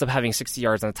still winds up having 60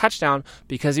 yards and a touchdown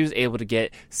because he was able to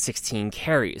get 16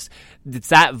 carries. It's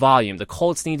that volume. The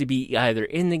Colts need to be either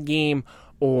in the game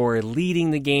or leading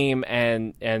the game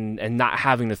and not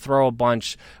having to throw a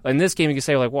bunch. In this game, you can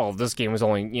say, like, well, this game was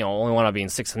only wound up being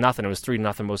 6-0. It was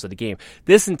 3-0 most of the game.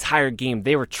 This entire game,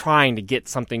 they were trying to get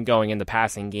something going in the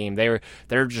passing game.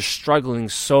 They're just struggling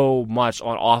so much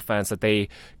on offense that they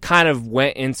kind of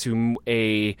went into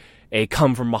a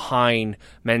come from behind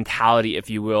mentality, if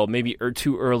you will, maybe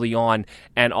too early on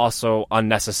and also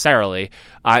unnecessarily.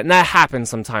 And that happens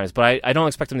sometimes, but I don't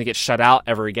expect them to get shut out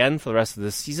ever again for the rest of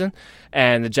this season.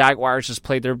 And the Jaguars just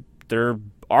played their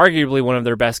arguably one of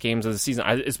their best games of the season.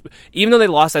 Even though they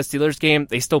lost that Steelers game,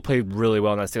 they still played really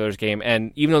well in that Steelers game.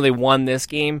 And even though they won this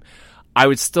game, I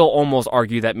would still almost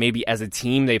argue that maybe as a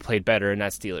team they played better in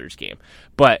that Steelers game.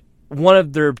 But one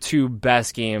of their two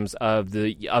best games of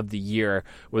the year,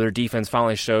 where their defense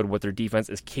finally showed what their defense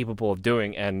is capable of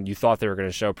doing, and you thought they were going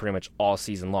to show pretty much all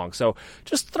season long. So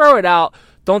just throw it out.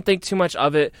 Don't think too much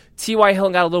of it. T.Y.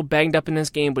 Hilton got a little banged up in this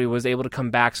game, but he was able to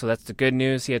come back, so that's the good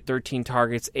news. He had 13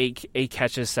 targets, 8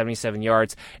 catches, 77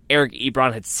 yards. Eric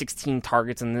Ebron had 16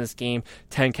 targets in this game,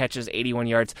 10 catches, 81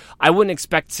 yards. I wouldn't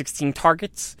expect 16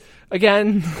 targets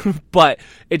again, but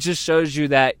it just shows you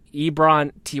that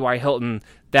Ebron, T.Y. Hilton,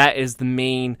 that is the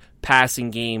main passing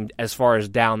game as far as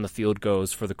down the field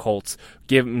goes for the Colts,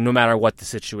 no matter what the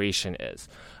situation is.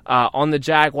 On the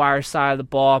Jaguars side of the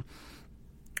ball,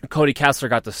 Cody Kessler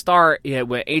got the start. He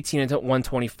went 18 of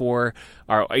 124,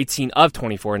 or 18 of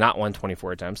 24, not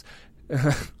 124 attempts.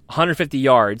 150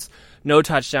 yards, no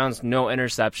touchdowns, no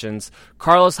interceptions.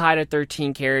 Carlos Hyde had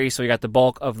 13 carries, so he got the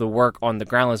bulk of the work on the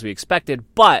ground as we expected,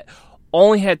 but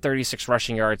only had 36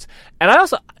 rushing yards. And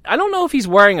I don't know if he's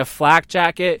wearing a flak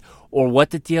jacket or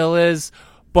what the deal is,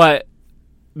 but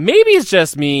maybe it's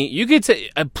just me. You could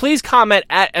please comment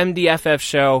at MDFF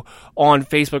Show on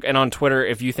Facebook and on Twitter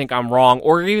if you think I'm wrong,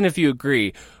 or even if you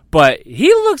agree. But he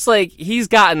looks like he's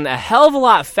gotten a hell of a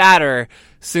lot fatter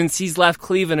since he's left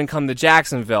Cleveland and come to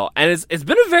Jacksonville. And it's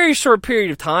been a very short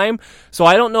period of time, so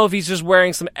I don't know if he's just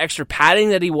wearing some extra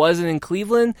padding that he wasn't in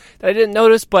Cleveland that I didn't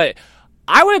notice. But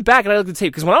I went back and I looked at the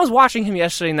tape, because when I was watching him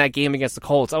yesterday in that game against the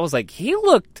Colts, I was like, he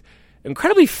looked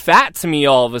incredibly fat to me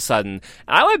all of a sudden.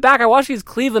 And I went back, I watched his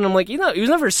Cleveland, I'm like, he was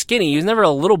never skinny, he was never a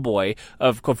little boy,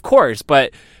 of course,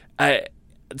 but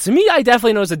to me, I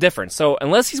definitely notice a difference. So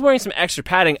unless he's wearing some extra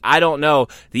padding, I don't know.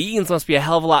 The Eagles must be a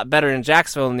hell of a lot better in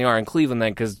Jacksonville than they are in Cleveland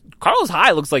then, because Carlos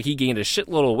Hyde looks like he gained a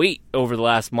shitload of weight over the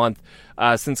last month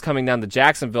since coming down to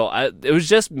Jacksonville.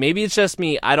 Maybe it's just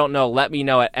me, I don't know. Let me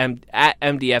know at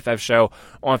MDFF Show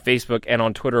on Facebook and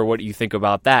on Twitter what you think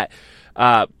about that.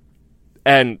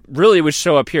 And really it would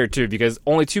show up here too, because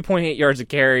only 2.8 yards a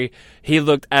carry. He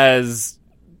looked as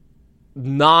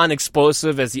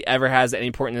non-explosive as he ever has at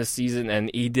any point in this season,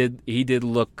 and he did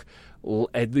look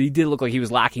like he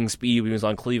was lacking speed when he was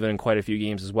on Cleveland in quite a few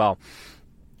games as well.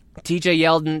 TJ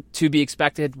Yeldon, to be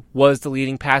expected, was the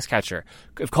leading pass catcher.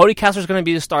 If Cody Kessler is going to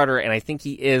be the starter, and I think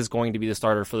he is going to be the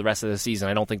starter for the rest of the season,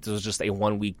 I don't think this was just a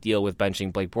one-week deal with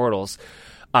benching Blake Bortles.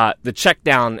 The check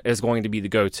down is going to be the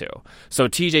go-to. So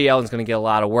TJ Yeldon's going to get a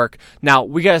lot of work. Now,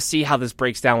 we got to see how this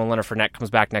breaks down when Leonard Fournette comes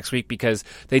back next week, because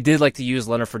they did like to use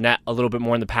Leonard Fournette a little bit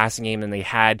more in the passing game than they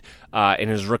had in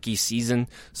his rookie season.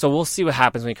 So we'll see what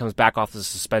happens when he comes back off the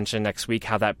suspension next week,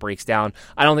 how that breaks down.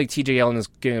 I don't think TJ Yeldon is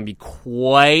going to be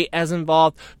quite as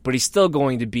involved, but he's still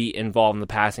going to be involved in the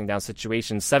passing down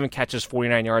situation. 7 catches,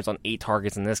 49 yards on 8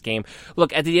 targets in this game.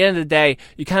 Look, at the end of the day,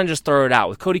 you kind of just throw it out.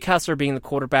 With Cody Kessler being the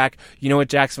quarterback, you know what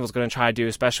Jacksonville's going to try to do,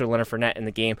 especially Leonard Fournette in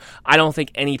the game. I don't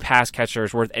think any pass catcher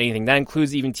is worth anything. That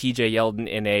includes even TJ Yeldon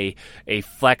in a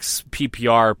flex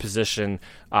PPR position,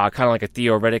 kind of like a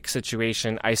Theo Riddick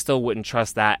situation. I still wouldn't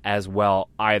trust that as well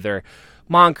either.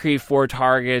 Moncrief, 4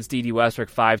 targets. D.D. Westbrook,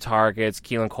 5 targets.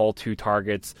 Keelan Cole, 2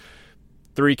 targets.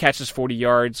 3 catches, 40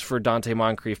 yards for Dante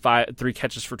Moncrief. 3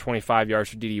 catches for 25 yards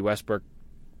for D.D. Westbrook.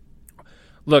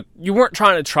 Look, you weren't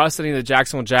trying to trust any of the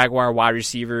Jacksonville Jaguar wide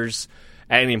receivers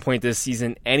at any point this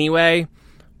season anyway,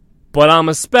 but I'm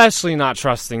especially not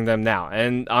trusting them now,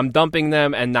 and I'm dumping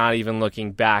them and not even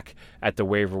looking back at the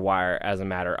waiver wire, as a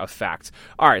matter of fact.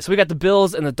 All right, so we got the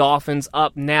Bills and the Dolphins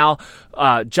up now.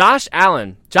 Josh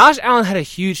Allen had a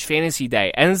huge fantasy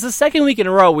day, and it's the second week in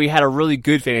a row we had a really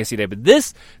good fantasy day, but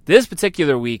this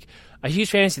particular week, a huge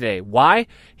fantasy day. Why?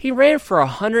 He ran for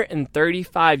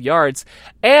 135 yards,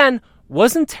 and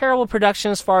wasn't terrible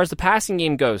production as far as the passing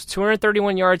game goes.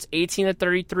 231 yards, 18 to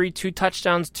 33, 2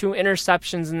 touchdowns, 2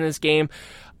 interceptions in this game.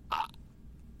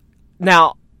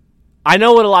 Now, I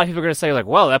know what a lot of people are going to say, like,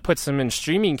 well, that puts him in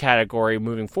streaming category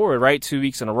moving forward, right? 2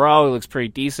 weeks in a row, he looks pretty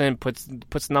decent,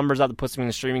 puts numbers out that puts him in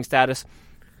the streaming status.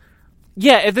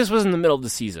 Yeah, if this was in the middle of the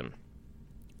season.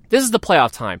 This is the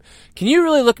playoff time. Can you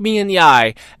really look me in the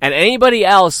eye and anybody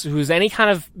else who's any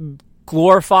kind of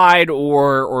glorified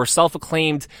or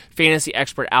self-acclaimed fantasy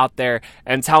expert out there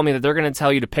and tell me that they're going to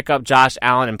tell you to pick up Josh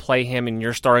Allen and play him in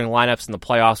your starting lineups in the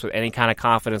playoffs with any kind of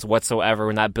confidence whatsoever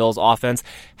in that Bills offense?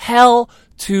 Hell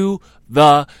to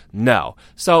the no.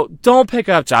 So don't pick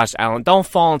up Josh Allen. Don't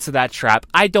fall into that trap.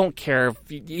 I don't care.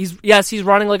 He's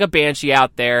running like a banshee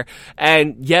out there.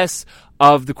 And yes,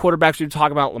 of the quarterbacks we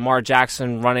talk about, Lamar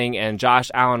Jackson running and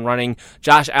Josh Allen running,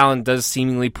 Josh Allen does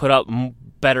seemingly put up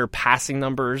better passing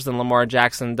numbers than Lamar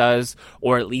Jackson does,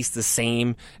 or at least the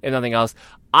same, if nothing else.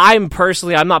 I'm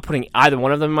not putting either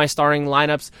one of them in my starting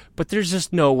lineups, but there's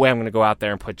just no way I'm going to go out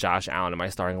there and put Josh Allen in my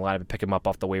starting lineup and pick him up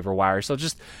off the waiver wire. So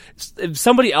just, if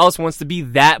somebody else wants to be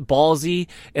that ballsy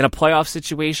in a playoff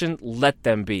situation, let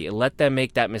them be. Let them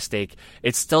make that mistake.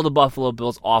 It's still the Buffalo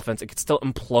Bills offense. It could still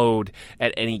implode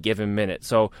at any given minute.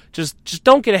 So just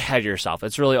don't get ahead of yourself.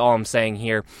 That's really all I'm saying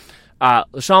here.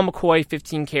 LeSean McCoy,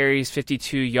 15 carries,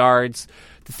 52 yards.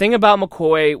 The thing about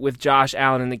McCoy with Josh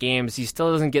Allen in the game is he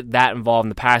still doesn't get that involved in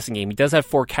the passing game. He does have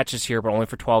 4 catches here, but only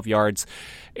for 12 yards.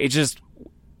 It's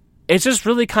just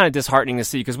really kind of disheartening to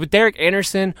see, because with Derek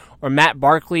Anderson or Matt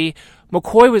Barkley,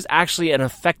 McCoy was actually an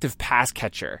effective pass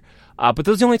catcher. But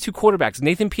those are the only 2 quarterbacks.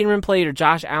 Nathan Peterman played or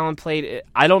Josh Allen played.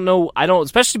 I don't know.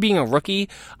 Especially being a rookie,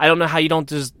 I don't know how you don't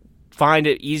just find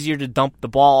it easier to dump the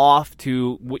ball off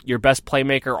to your best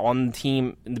playmaker on the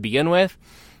team to begin with.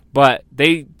 But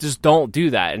they just don't do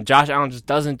that, and Josh Allen just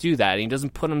doesn't do that. And he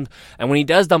doesn't put him, and when he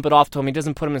does dump it off to him, he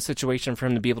doesn't put him in a situation for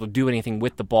him to be able to do anything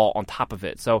with the ball on top of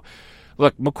it. So,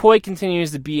 look, McCoy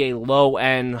continues to be a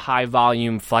low-end,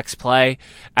 high-volume flex play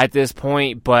at this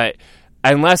point, but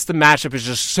unless the matchup is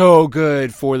just so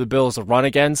good for the Bills to run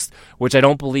against, which I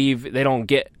don't believe they don't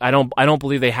get. I don't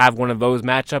believe they have one of those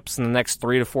matchups in the next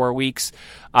 3 to 4 weeks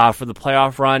for the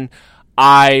playoff run.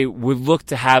 I would look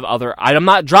to have I'm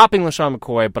not dropping LeSean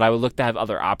McCoy, but I would look to have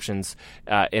other options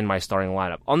in my starting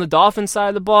lineup. On the Dolphins side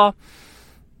of the ball,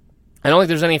 I don't think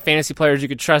there's any fantasy players you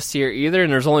could trust here either,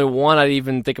 and there's only one I'd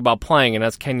even think about playing, and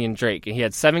that's Kenyon Drake. And he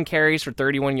had 7 carries for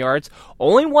 31 yards,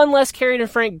 only 1 less carry than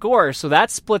Frank Gore, so that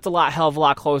split's hell of a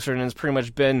lot closer than it's pretty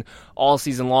much been all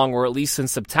season long, or at least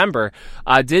since September.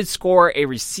 Did score a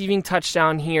receiving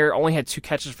touchdown here, only had 2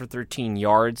 catches for 13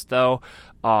 yards, though,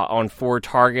 on 4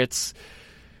 targets.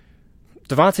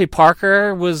 Devontae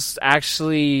Parker was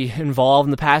actually involved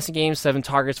in the passing game, 7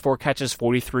 targets, 4 catches,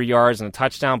 43 yards, and a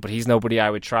touchdown, but he's nobody I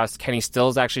would trust. Kenny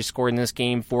Stills actually scored in this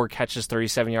game, 4 catches,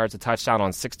 37 yards, a touchdown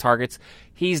on 6 targets.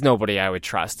 He's nobody I would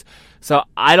trust. So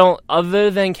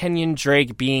other than Kenyon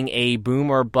Drake being a boom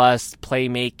or bust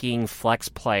playmaking flex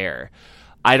player,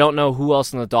 I don't know who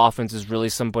else in the Dolphins is really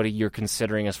somebody you're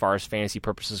considering as far as fantasy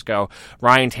purposes go.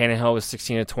 Ryan Tannehill was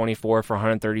 16-24 for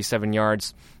 137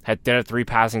 yards, had 3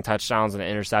 passing touchdowns and an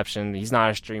interception. He's not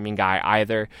a streaming guy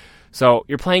either. So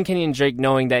you're playing Kenyon Drake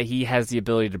knowing that he has the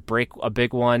ability to break a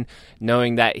big one,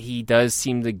 knowing that he does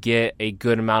seem to get a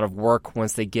good amount of work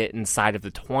once they get inside of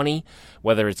the 20,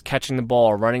 whether it's catching the ball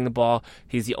or running the ball.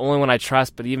 He's the only one I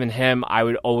trust, but even him, I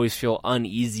would always feel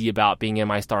uneasy about being in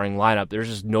my starting lineup. There's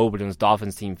just nobody in this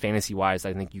Dolphins team, fantasy-wise,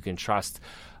 I think you can trust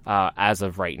as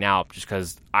of right now, just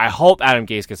because I hope Adam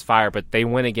Gase gets fired, but they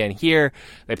win again here.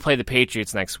 They play the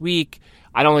Patriots next week.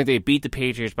 I don't think they beat the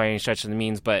Patriots by any stretch of the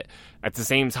means, but at the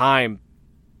same time,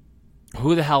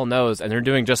 who the hell knows? And they're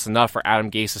doing just enough for Adam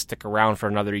Gase to stick around for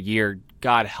another year.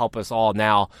 God help us all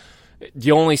now.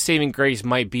 The only saving grace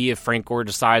might be if Frank Gore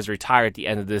decides to retire at the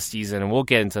end of this season, and we'll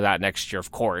get into that next year,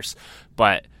 of course.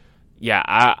 But yeah,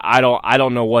 I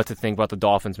don't know what to think about the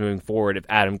Dolphins moving forward if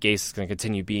Adam Gase is going to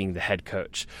continue being the head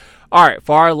coach. All right,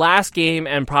 for our last game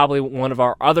and probably one of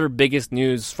our other biggest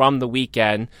news from the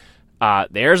weekend, the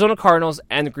Arizona Cardinals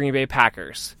and the Green Bay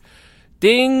Packers.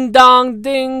 Ding dong,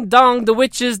 the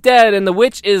witch is dead, and the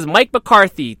witch is Mike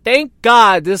McCarthy. Thank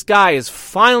God this guy is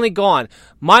finally gone.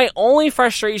 My only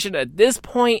frustration at this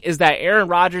point is that Aaron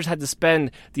Rodgers had to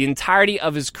spend the entirety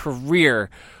of his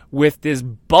career with this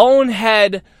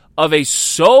bonehead of a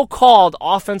so-called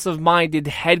offensive-minded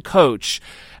head coach,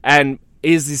 and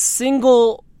is the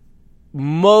single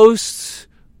most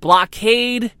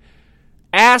blockade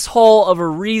asshole of a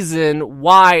reason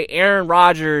why Aaron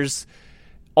Rodgers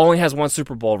only has 1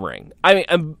 Super Bowl ring. I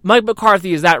mean, Mike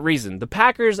McCarthy is that reason. The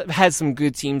Packers have had some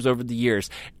good teams over the years.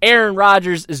 Aaron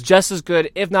Rodgers is just as good,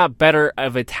 if not better,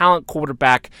 of a talent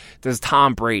quarterback as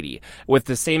Tom Brady, with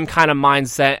the same kind of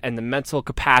mindset and the mental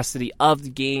capacity of the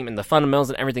game and the fundamentals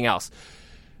and everything else.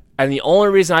 And the only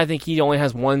reason I think he only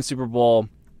has 1 Super Bowl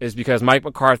is because Mike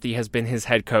McCarthy has been his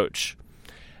head coach.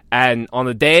 And on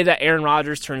the day that Aaron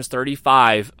Rodgers turns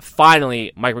 35,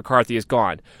 finally, Mike McCarthy is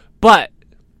gone. But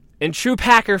in true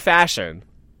Packer fashion,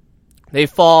 they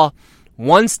fall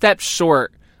 1 step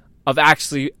short of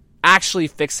actually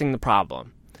fixing the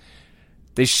problem.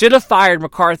 They should have fired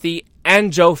McCarthy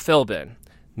and Joe Philbin,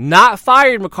 not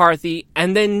fired McCarthy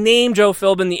and then named Joe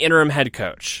Philbin the interim head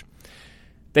coach.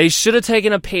 They should have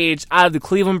taken a page out of the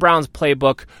Cleveland Browns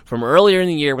playbook from earlier in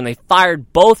the year when they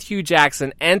fired both Hugh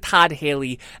Jackson and Todd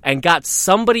Haley and got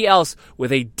somebody else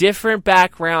with a different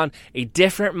background, a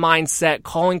different mindset,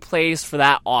 calling plays for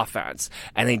that offense.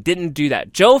 And they didn't do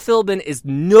that. Joe Philbin is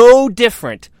no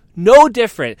different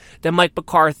than Mike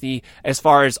McCarthy as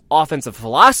far as offensive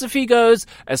philosophy goes,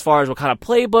 as far as what kind of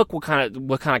playbook,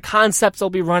 what kind of concepts they'll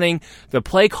be running, the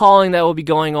play calling that will be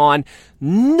going on.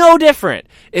 No different.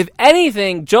 If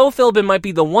anything, Joe Philbin might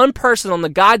be the one person on the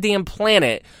goddamn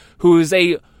planet who is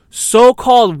a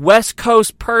so-called West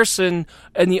Coast person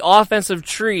in the offensive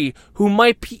tree who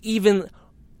might be even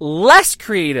less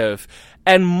creative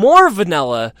and more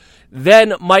vanilla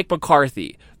than Mike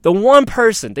McCarthy. The one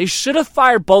person. They should have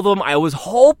fired both of them. I was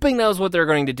hoping that was what they were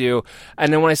going to do.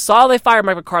 And then when I saw they fired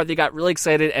Mike McCarthy, I got really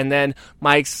excited. And then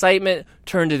my excitement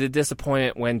turned into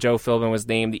disappointment when Joe Philbin was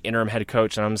named the interim head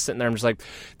coach. And I'm sitting there, I'm just like,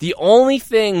 the only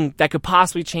thing that could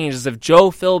possibly change is if Joe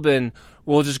Philbin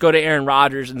will just go to Aaron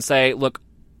Rodgers and say, look,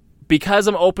 because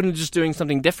I'm open to just doing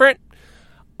something different,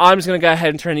 I'm just going to go ahead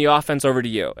and turn the offense over to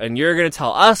you. And you're going to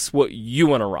tell us what you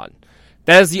want to run.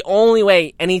 That is the only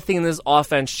way anything in this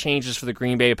offense changes for the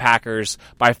Green Bay Packers,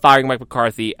 by firing Mike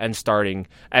McCarthy and starting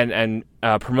and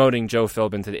promoting Joe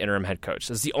Philbin to the interim head coach.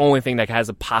 That's the only thing that has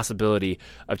a possibility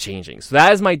of changing. So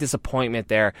that is my disappointment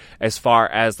there as far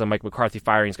as the Mike McCarthy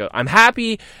firings go. I'm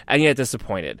happy and yet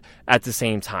disappointed at the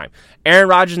same time. Aaron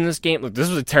Rodgers in this game, look, this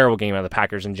was a terrible game out of the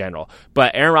Packers in general,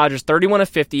 but Aaron Rodgers 31 of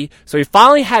 50, so he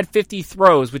finally had 50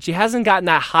 throws, which he hasn't gotten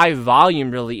that high volume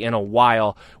really in a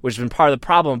while, which has been part of the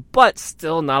problem, but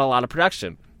still not a lot of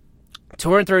production.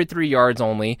 233 yards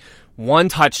only, 1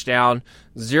 touchdown,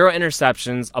 0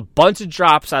 interceptions, a bunch of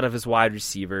drops out of his wide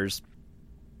receivers,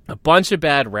 a bunch of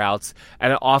bad routes,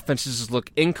 and an offense just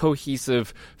looked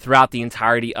incohesive throughout the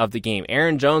entirety of the game.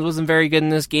 Aaron Jones wasn't very good in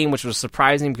this game, which was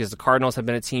surprising because the Cardinals have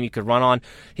been a team you could run on.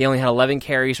 He only had 11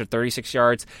 carries for 36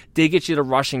 yards. Did get you to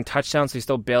rushing touchdowns, so he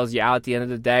still bails you out at the end of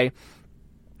the day.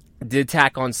 Did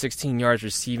tack on 16 yards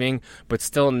receiving, but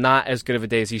still not as good of a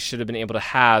day as he should have been able to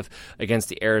have against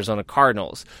the Arizona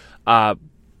Cardinals.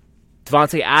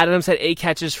 Devontae Adams had 8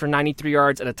 catches for 93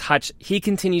 yards and a touch. He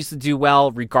continues to do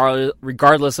well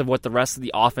regardless of what the rest of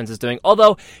the offense is doing.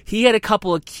 Although he had a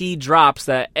couple of key drops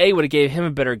that would have gave him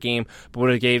a better game, but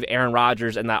would have gave Aaron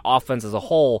Rodgers and that offense as a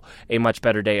whole a much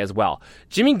better day as well.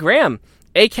 Jimmy Graham,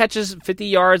 8 catches, 50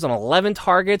 yards on 11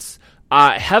 targets.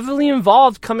 Heavily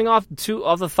involved coming off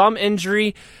the thumb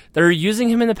injury. They're using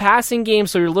him in the passing game,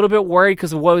 so you're a little bit worried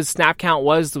because of what his snap count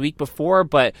was the week before,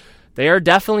 but they are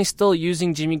definitely still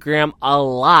using Jimmy Graham a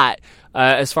lot.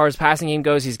 As far as passing game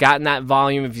goes, he's gotten that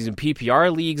volume. If he's in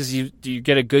PPR leagues, you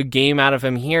get a good game out of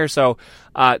him here. So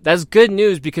that's good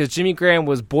news because Jimmy Graham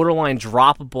was borderline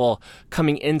droppable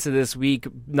coming into this week,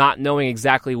 not knowing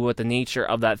exactly what the nature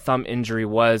of that thumb injury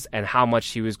was and how much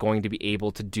he was going to be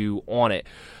able to do on it.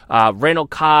 Randall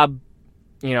Cobb,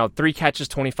 3 catches,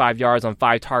 25 yards on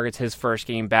 5 targets, his first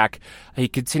game back. He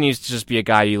continues to just be a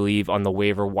guy you leave on the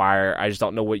waiver wire. I just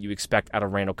don't know what you expect out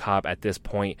of Randall Cobb at this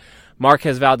point.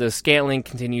 Marquez Valdes-Scantling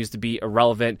continues to be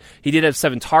irrelevant. He did have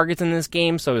 7 targets in this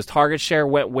game, so his target share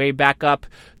went way back up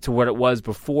to what it was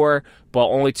before, but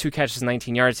only 2 catches,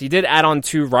 19 yards. He did add on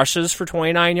 2 rushes for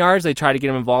 29 yards. They tried to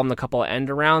get him involved in a couple of end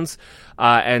arounds,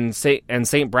 and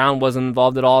St. Brown wasn't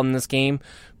involved at all in this game,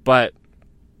 but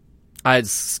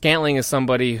Scantling is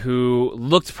somebody who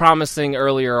looked promising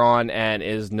earlier on and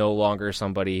is no longer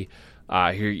somebody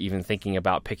who you're even thinking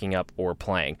about picking up or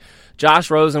playing.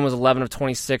 Josh Rosen was 11 of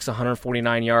 26,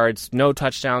 149 yards, no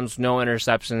touchdowns, no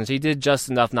interceptions. He did just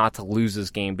enough not to lose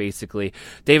this game, basically.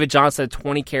 David Johnson had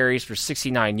 20 carries for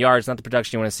 69 yards, not the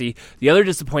production you want to see. The other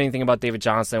disappointing thing about David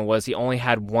Johnson was he only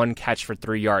had 1 catch for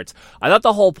 3 yards. I thought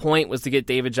the whole point was to get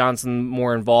David Johnson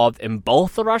more involved in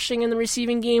both the rushing and the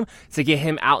receiving game, to get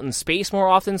him out in space more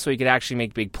often so he could actually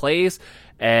make big plays.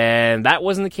 And that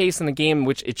wasn't the case in the game,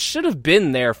 which it should have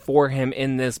been there for him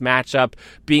in this matchup,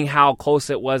 being how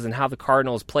close it was and how the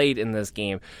Cardinals played in this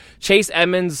game. Chase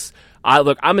Edmonds,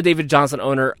 look, I'm a David Johnson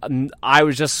owner. I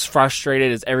was just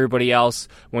frustrated as everybody else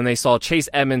when they saw Chase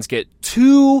Edmonds get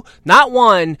 2, not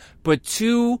 1, but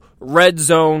 2 red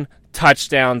zone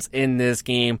touchdowns in this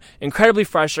game. Incredibly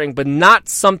frustrating, but not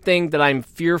something that I'm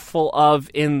fearful of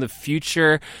in the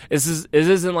future. It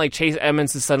isn't like Chase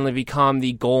Edmonds has suddenly become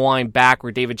the goal line back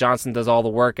where David Johnson does all the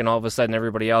work and all of a sudden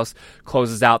everybody else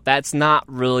closes out. That's not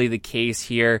really the case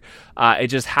here. It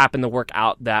just happened to work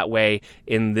out that way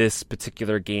in this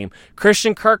particular game.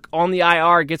 Christian Kirk on the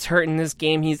IR gets hurt in this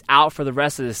game. He's out for the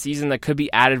rest of the season. That could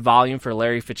be added volume for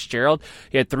Larry Fitzgerald.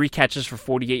 He had 3 catches for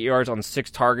 48 yards on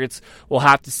 6 targets. We'll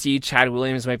have to see Chad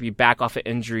Williams might be back off of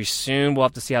injury soon. We'll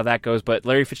have to see how that goes, but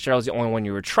Larry Fitzgerald is the only one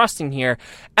you were trusting here,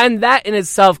 and that in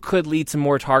itself could lead to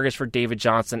more targets for David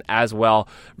Johnson as well.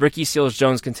 Ricky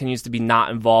Seals-Jones continues to be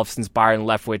not involved since Byron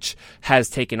Leftwich has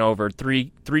taken over.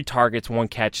 Three targets, 1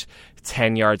 catch,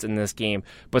 10 yards in this game.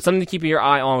 But something to keep your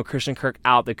eye on with Christian Kirk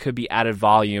out, that could be added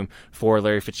volume for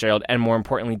Larry Fitzgerald and, more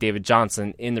importantly, David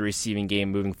Johnson in the receiving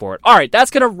game moving forward. All right, that's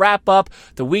going to wrap up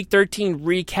the Week 13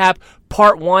 recap.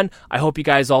 Part 1. I hope you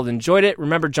guys all enjoyed it.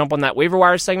 Remember, jump on that waiver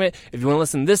wire segment. If you want to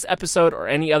listen to this episode or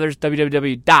any others,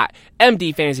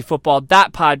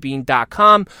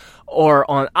 www.mdfantasyfootball.podbean.com or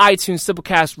on iTunes,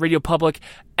 Simplecast, Radio Public.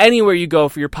 Anywhere you go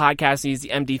for your podcast needs, the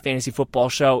MD Fantasy Football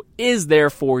Show is there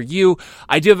for you.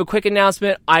 I do have a quick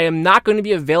announcement. I am not going to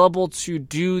be available to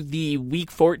do the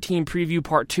Week 14 preview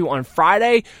Part 2 on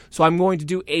Friday, so I'm going to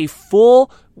do a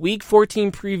full Week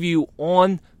 14 preview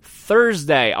on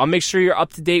Thursday. I'll make sure you're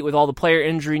up to date with all the player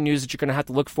injury news that you're going to have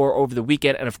to look for over the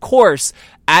weekend. And of course,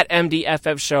 at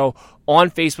MDFF Show on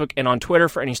Facebook and on Twitter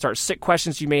for any start sit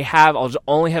questions you may have. I'll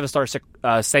only have a start sit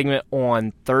segment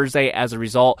on Thursday as a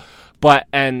result. But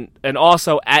and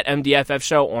also at MDFF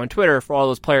Show on Twitter for all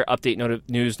those player update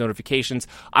news notifications.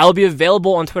 I'll be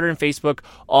available on Twitter and Facebook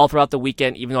all throughout the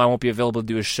weekend, even though I won't be available to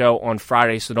do a show on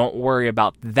Friday. So don't worry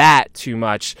about that too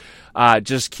much.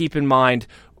 Just keep in mind,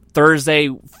 Thursday,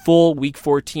 full Week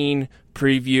 14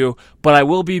 preview, but I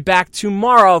will be back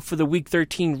tomorrow for the Week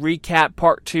 13 recap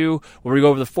Part 2, where we go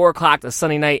over the 4 o'clock, the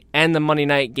Sunday night, and the Monday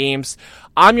night games.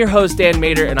 I'm your host, Dan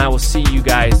Mader, and I will see you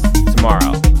guys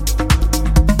tomorrow.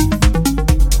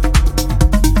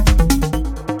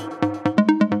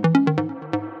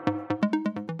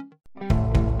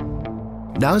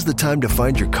 Now's the time to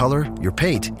find your color, your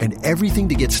paint, and everything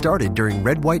to get started during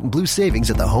Red, White, and Blue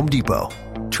savings at the Home Depot.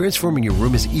 Transforming your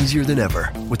room is easier than ever.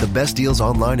 With the best deals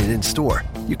online and in-store,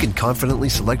 you can confidently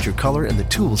select your color and the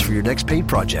tools for your next paint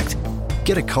project.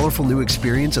 Get a colorful new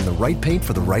experience and the right paint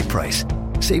for the right price.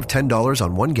 Save $10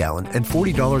 on 1 gallon and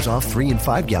 $40 off 3 and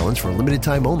 5 gallons for a limited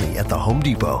time only at the Home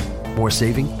Depot. More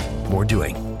saving, more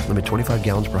doing. Limit 25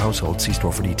 gallons per household. See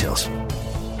store for details.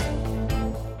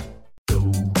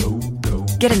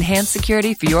 Get enhanced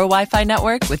security for your Wi-Fi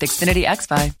network with Xfinity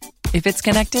XFi. If it's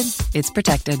connected, it's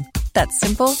protected. That's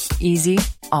simple, easy,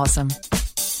 awesome.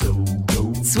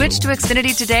 Switch to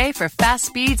Xfinity today for fast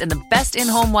speeds and the best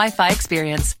in-home Wi-Fi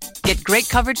experience. Get great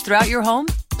coverage throughout your home.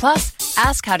 Plus,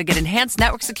 ask how to get enhanced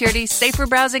network security, safer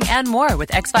browsing, and more with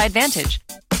XFi Advantage.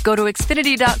 Go to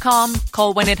Xfinity.com,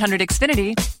 call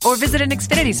 1-800-XFINITY, or visit an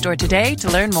Xfinity store today to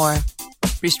learn more.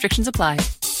 Restrictions apply.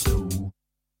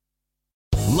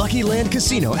 Lucky Land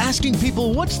Casino, asking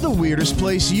people, what's the weirdest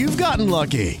place you've gotten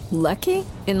lucky? Lucky?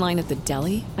 In line at the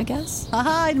deli, I guess?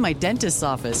 Aha, in my dentist's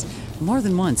office. More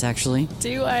than once, actually.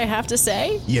 Do I have to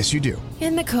say? Yes, you do.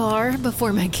 In the car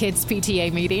before my kids'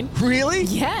 PTA meeting. Really?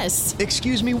 Yes.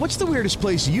 Excuse me, what's the weirdest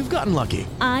place you've gotten lucky?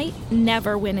 I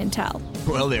never win and tell.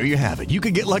 Well, there you have it. You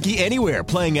can get lucky anywhere,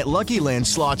 playing at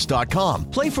LuckyLandSlots.com.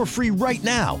 Play for free right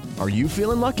now. Are you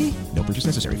feeling lucky? No purchase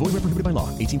necessary. Void where prohibited by law.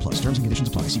 18+. Terms and conditions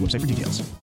apply. See website for details.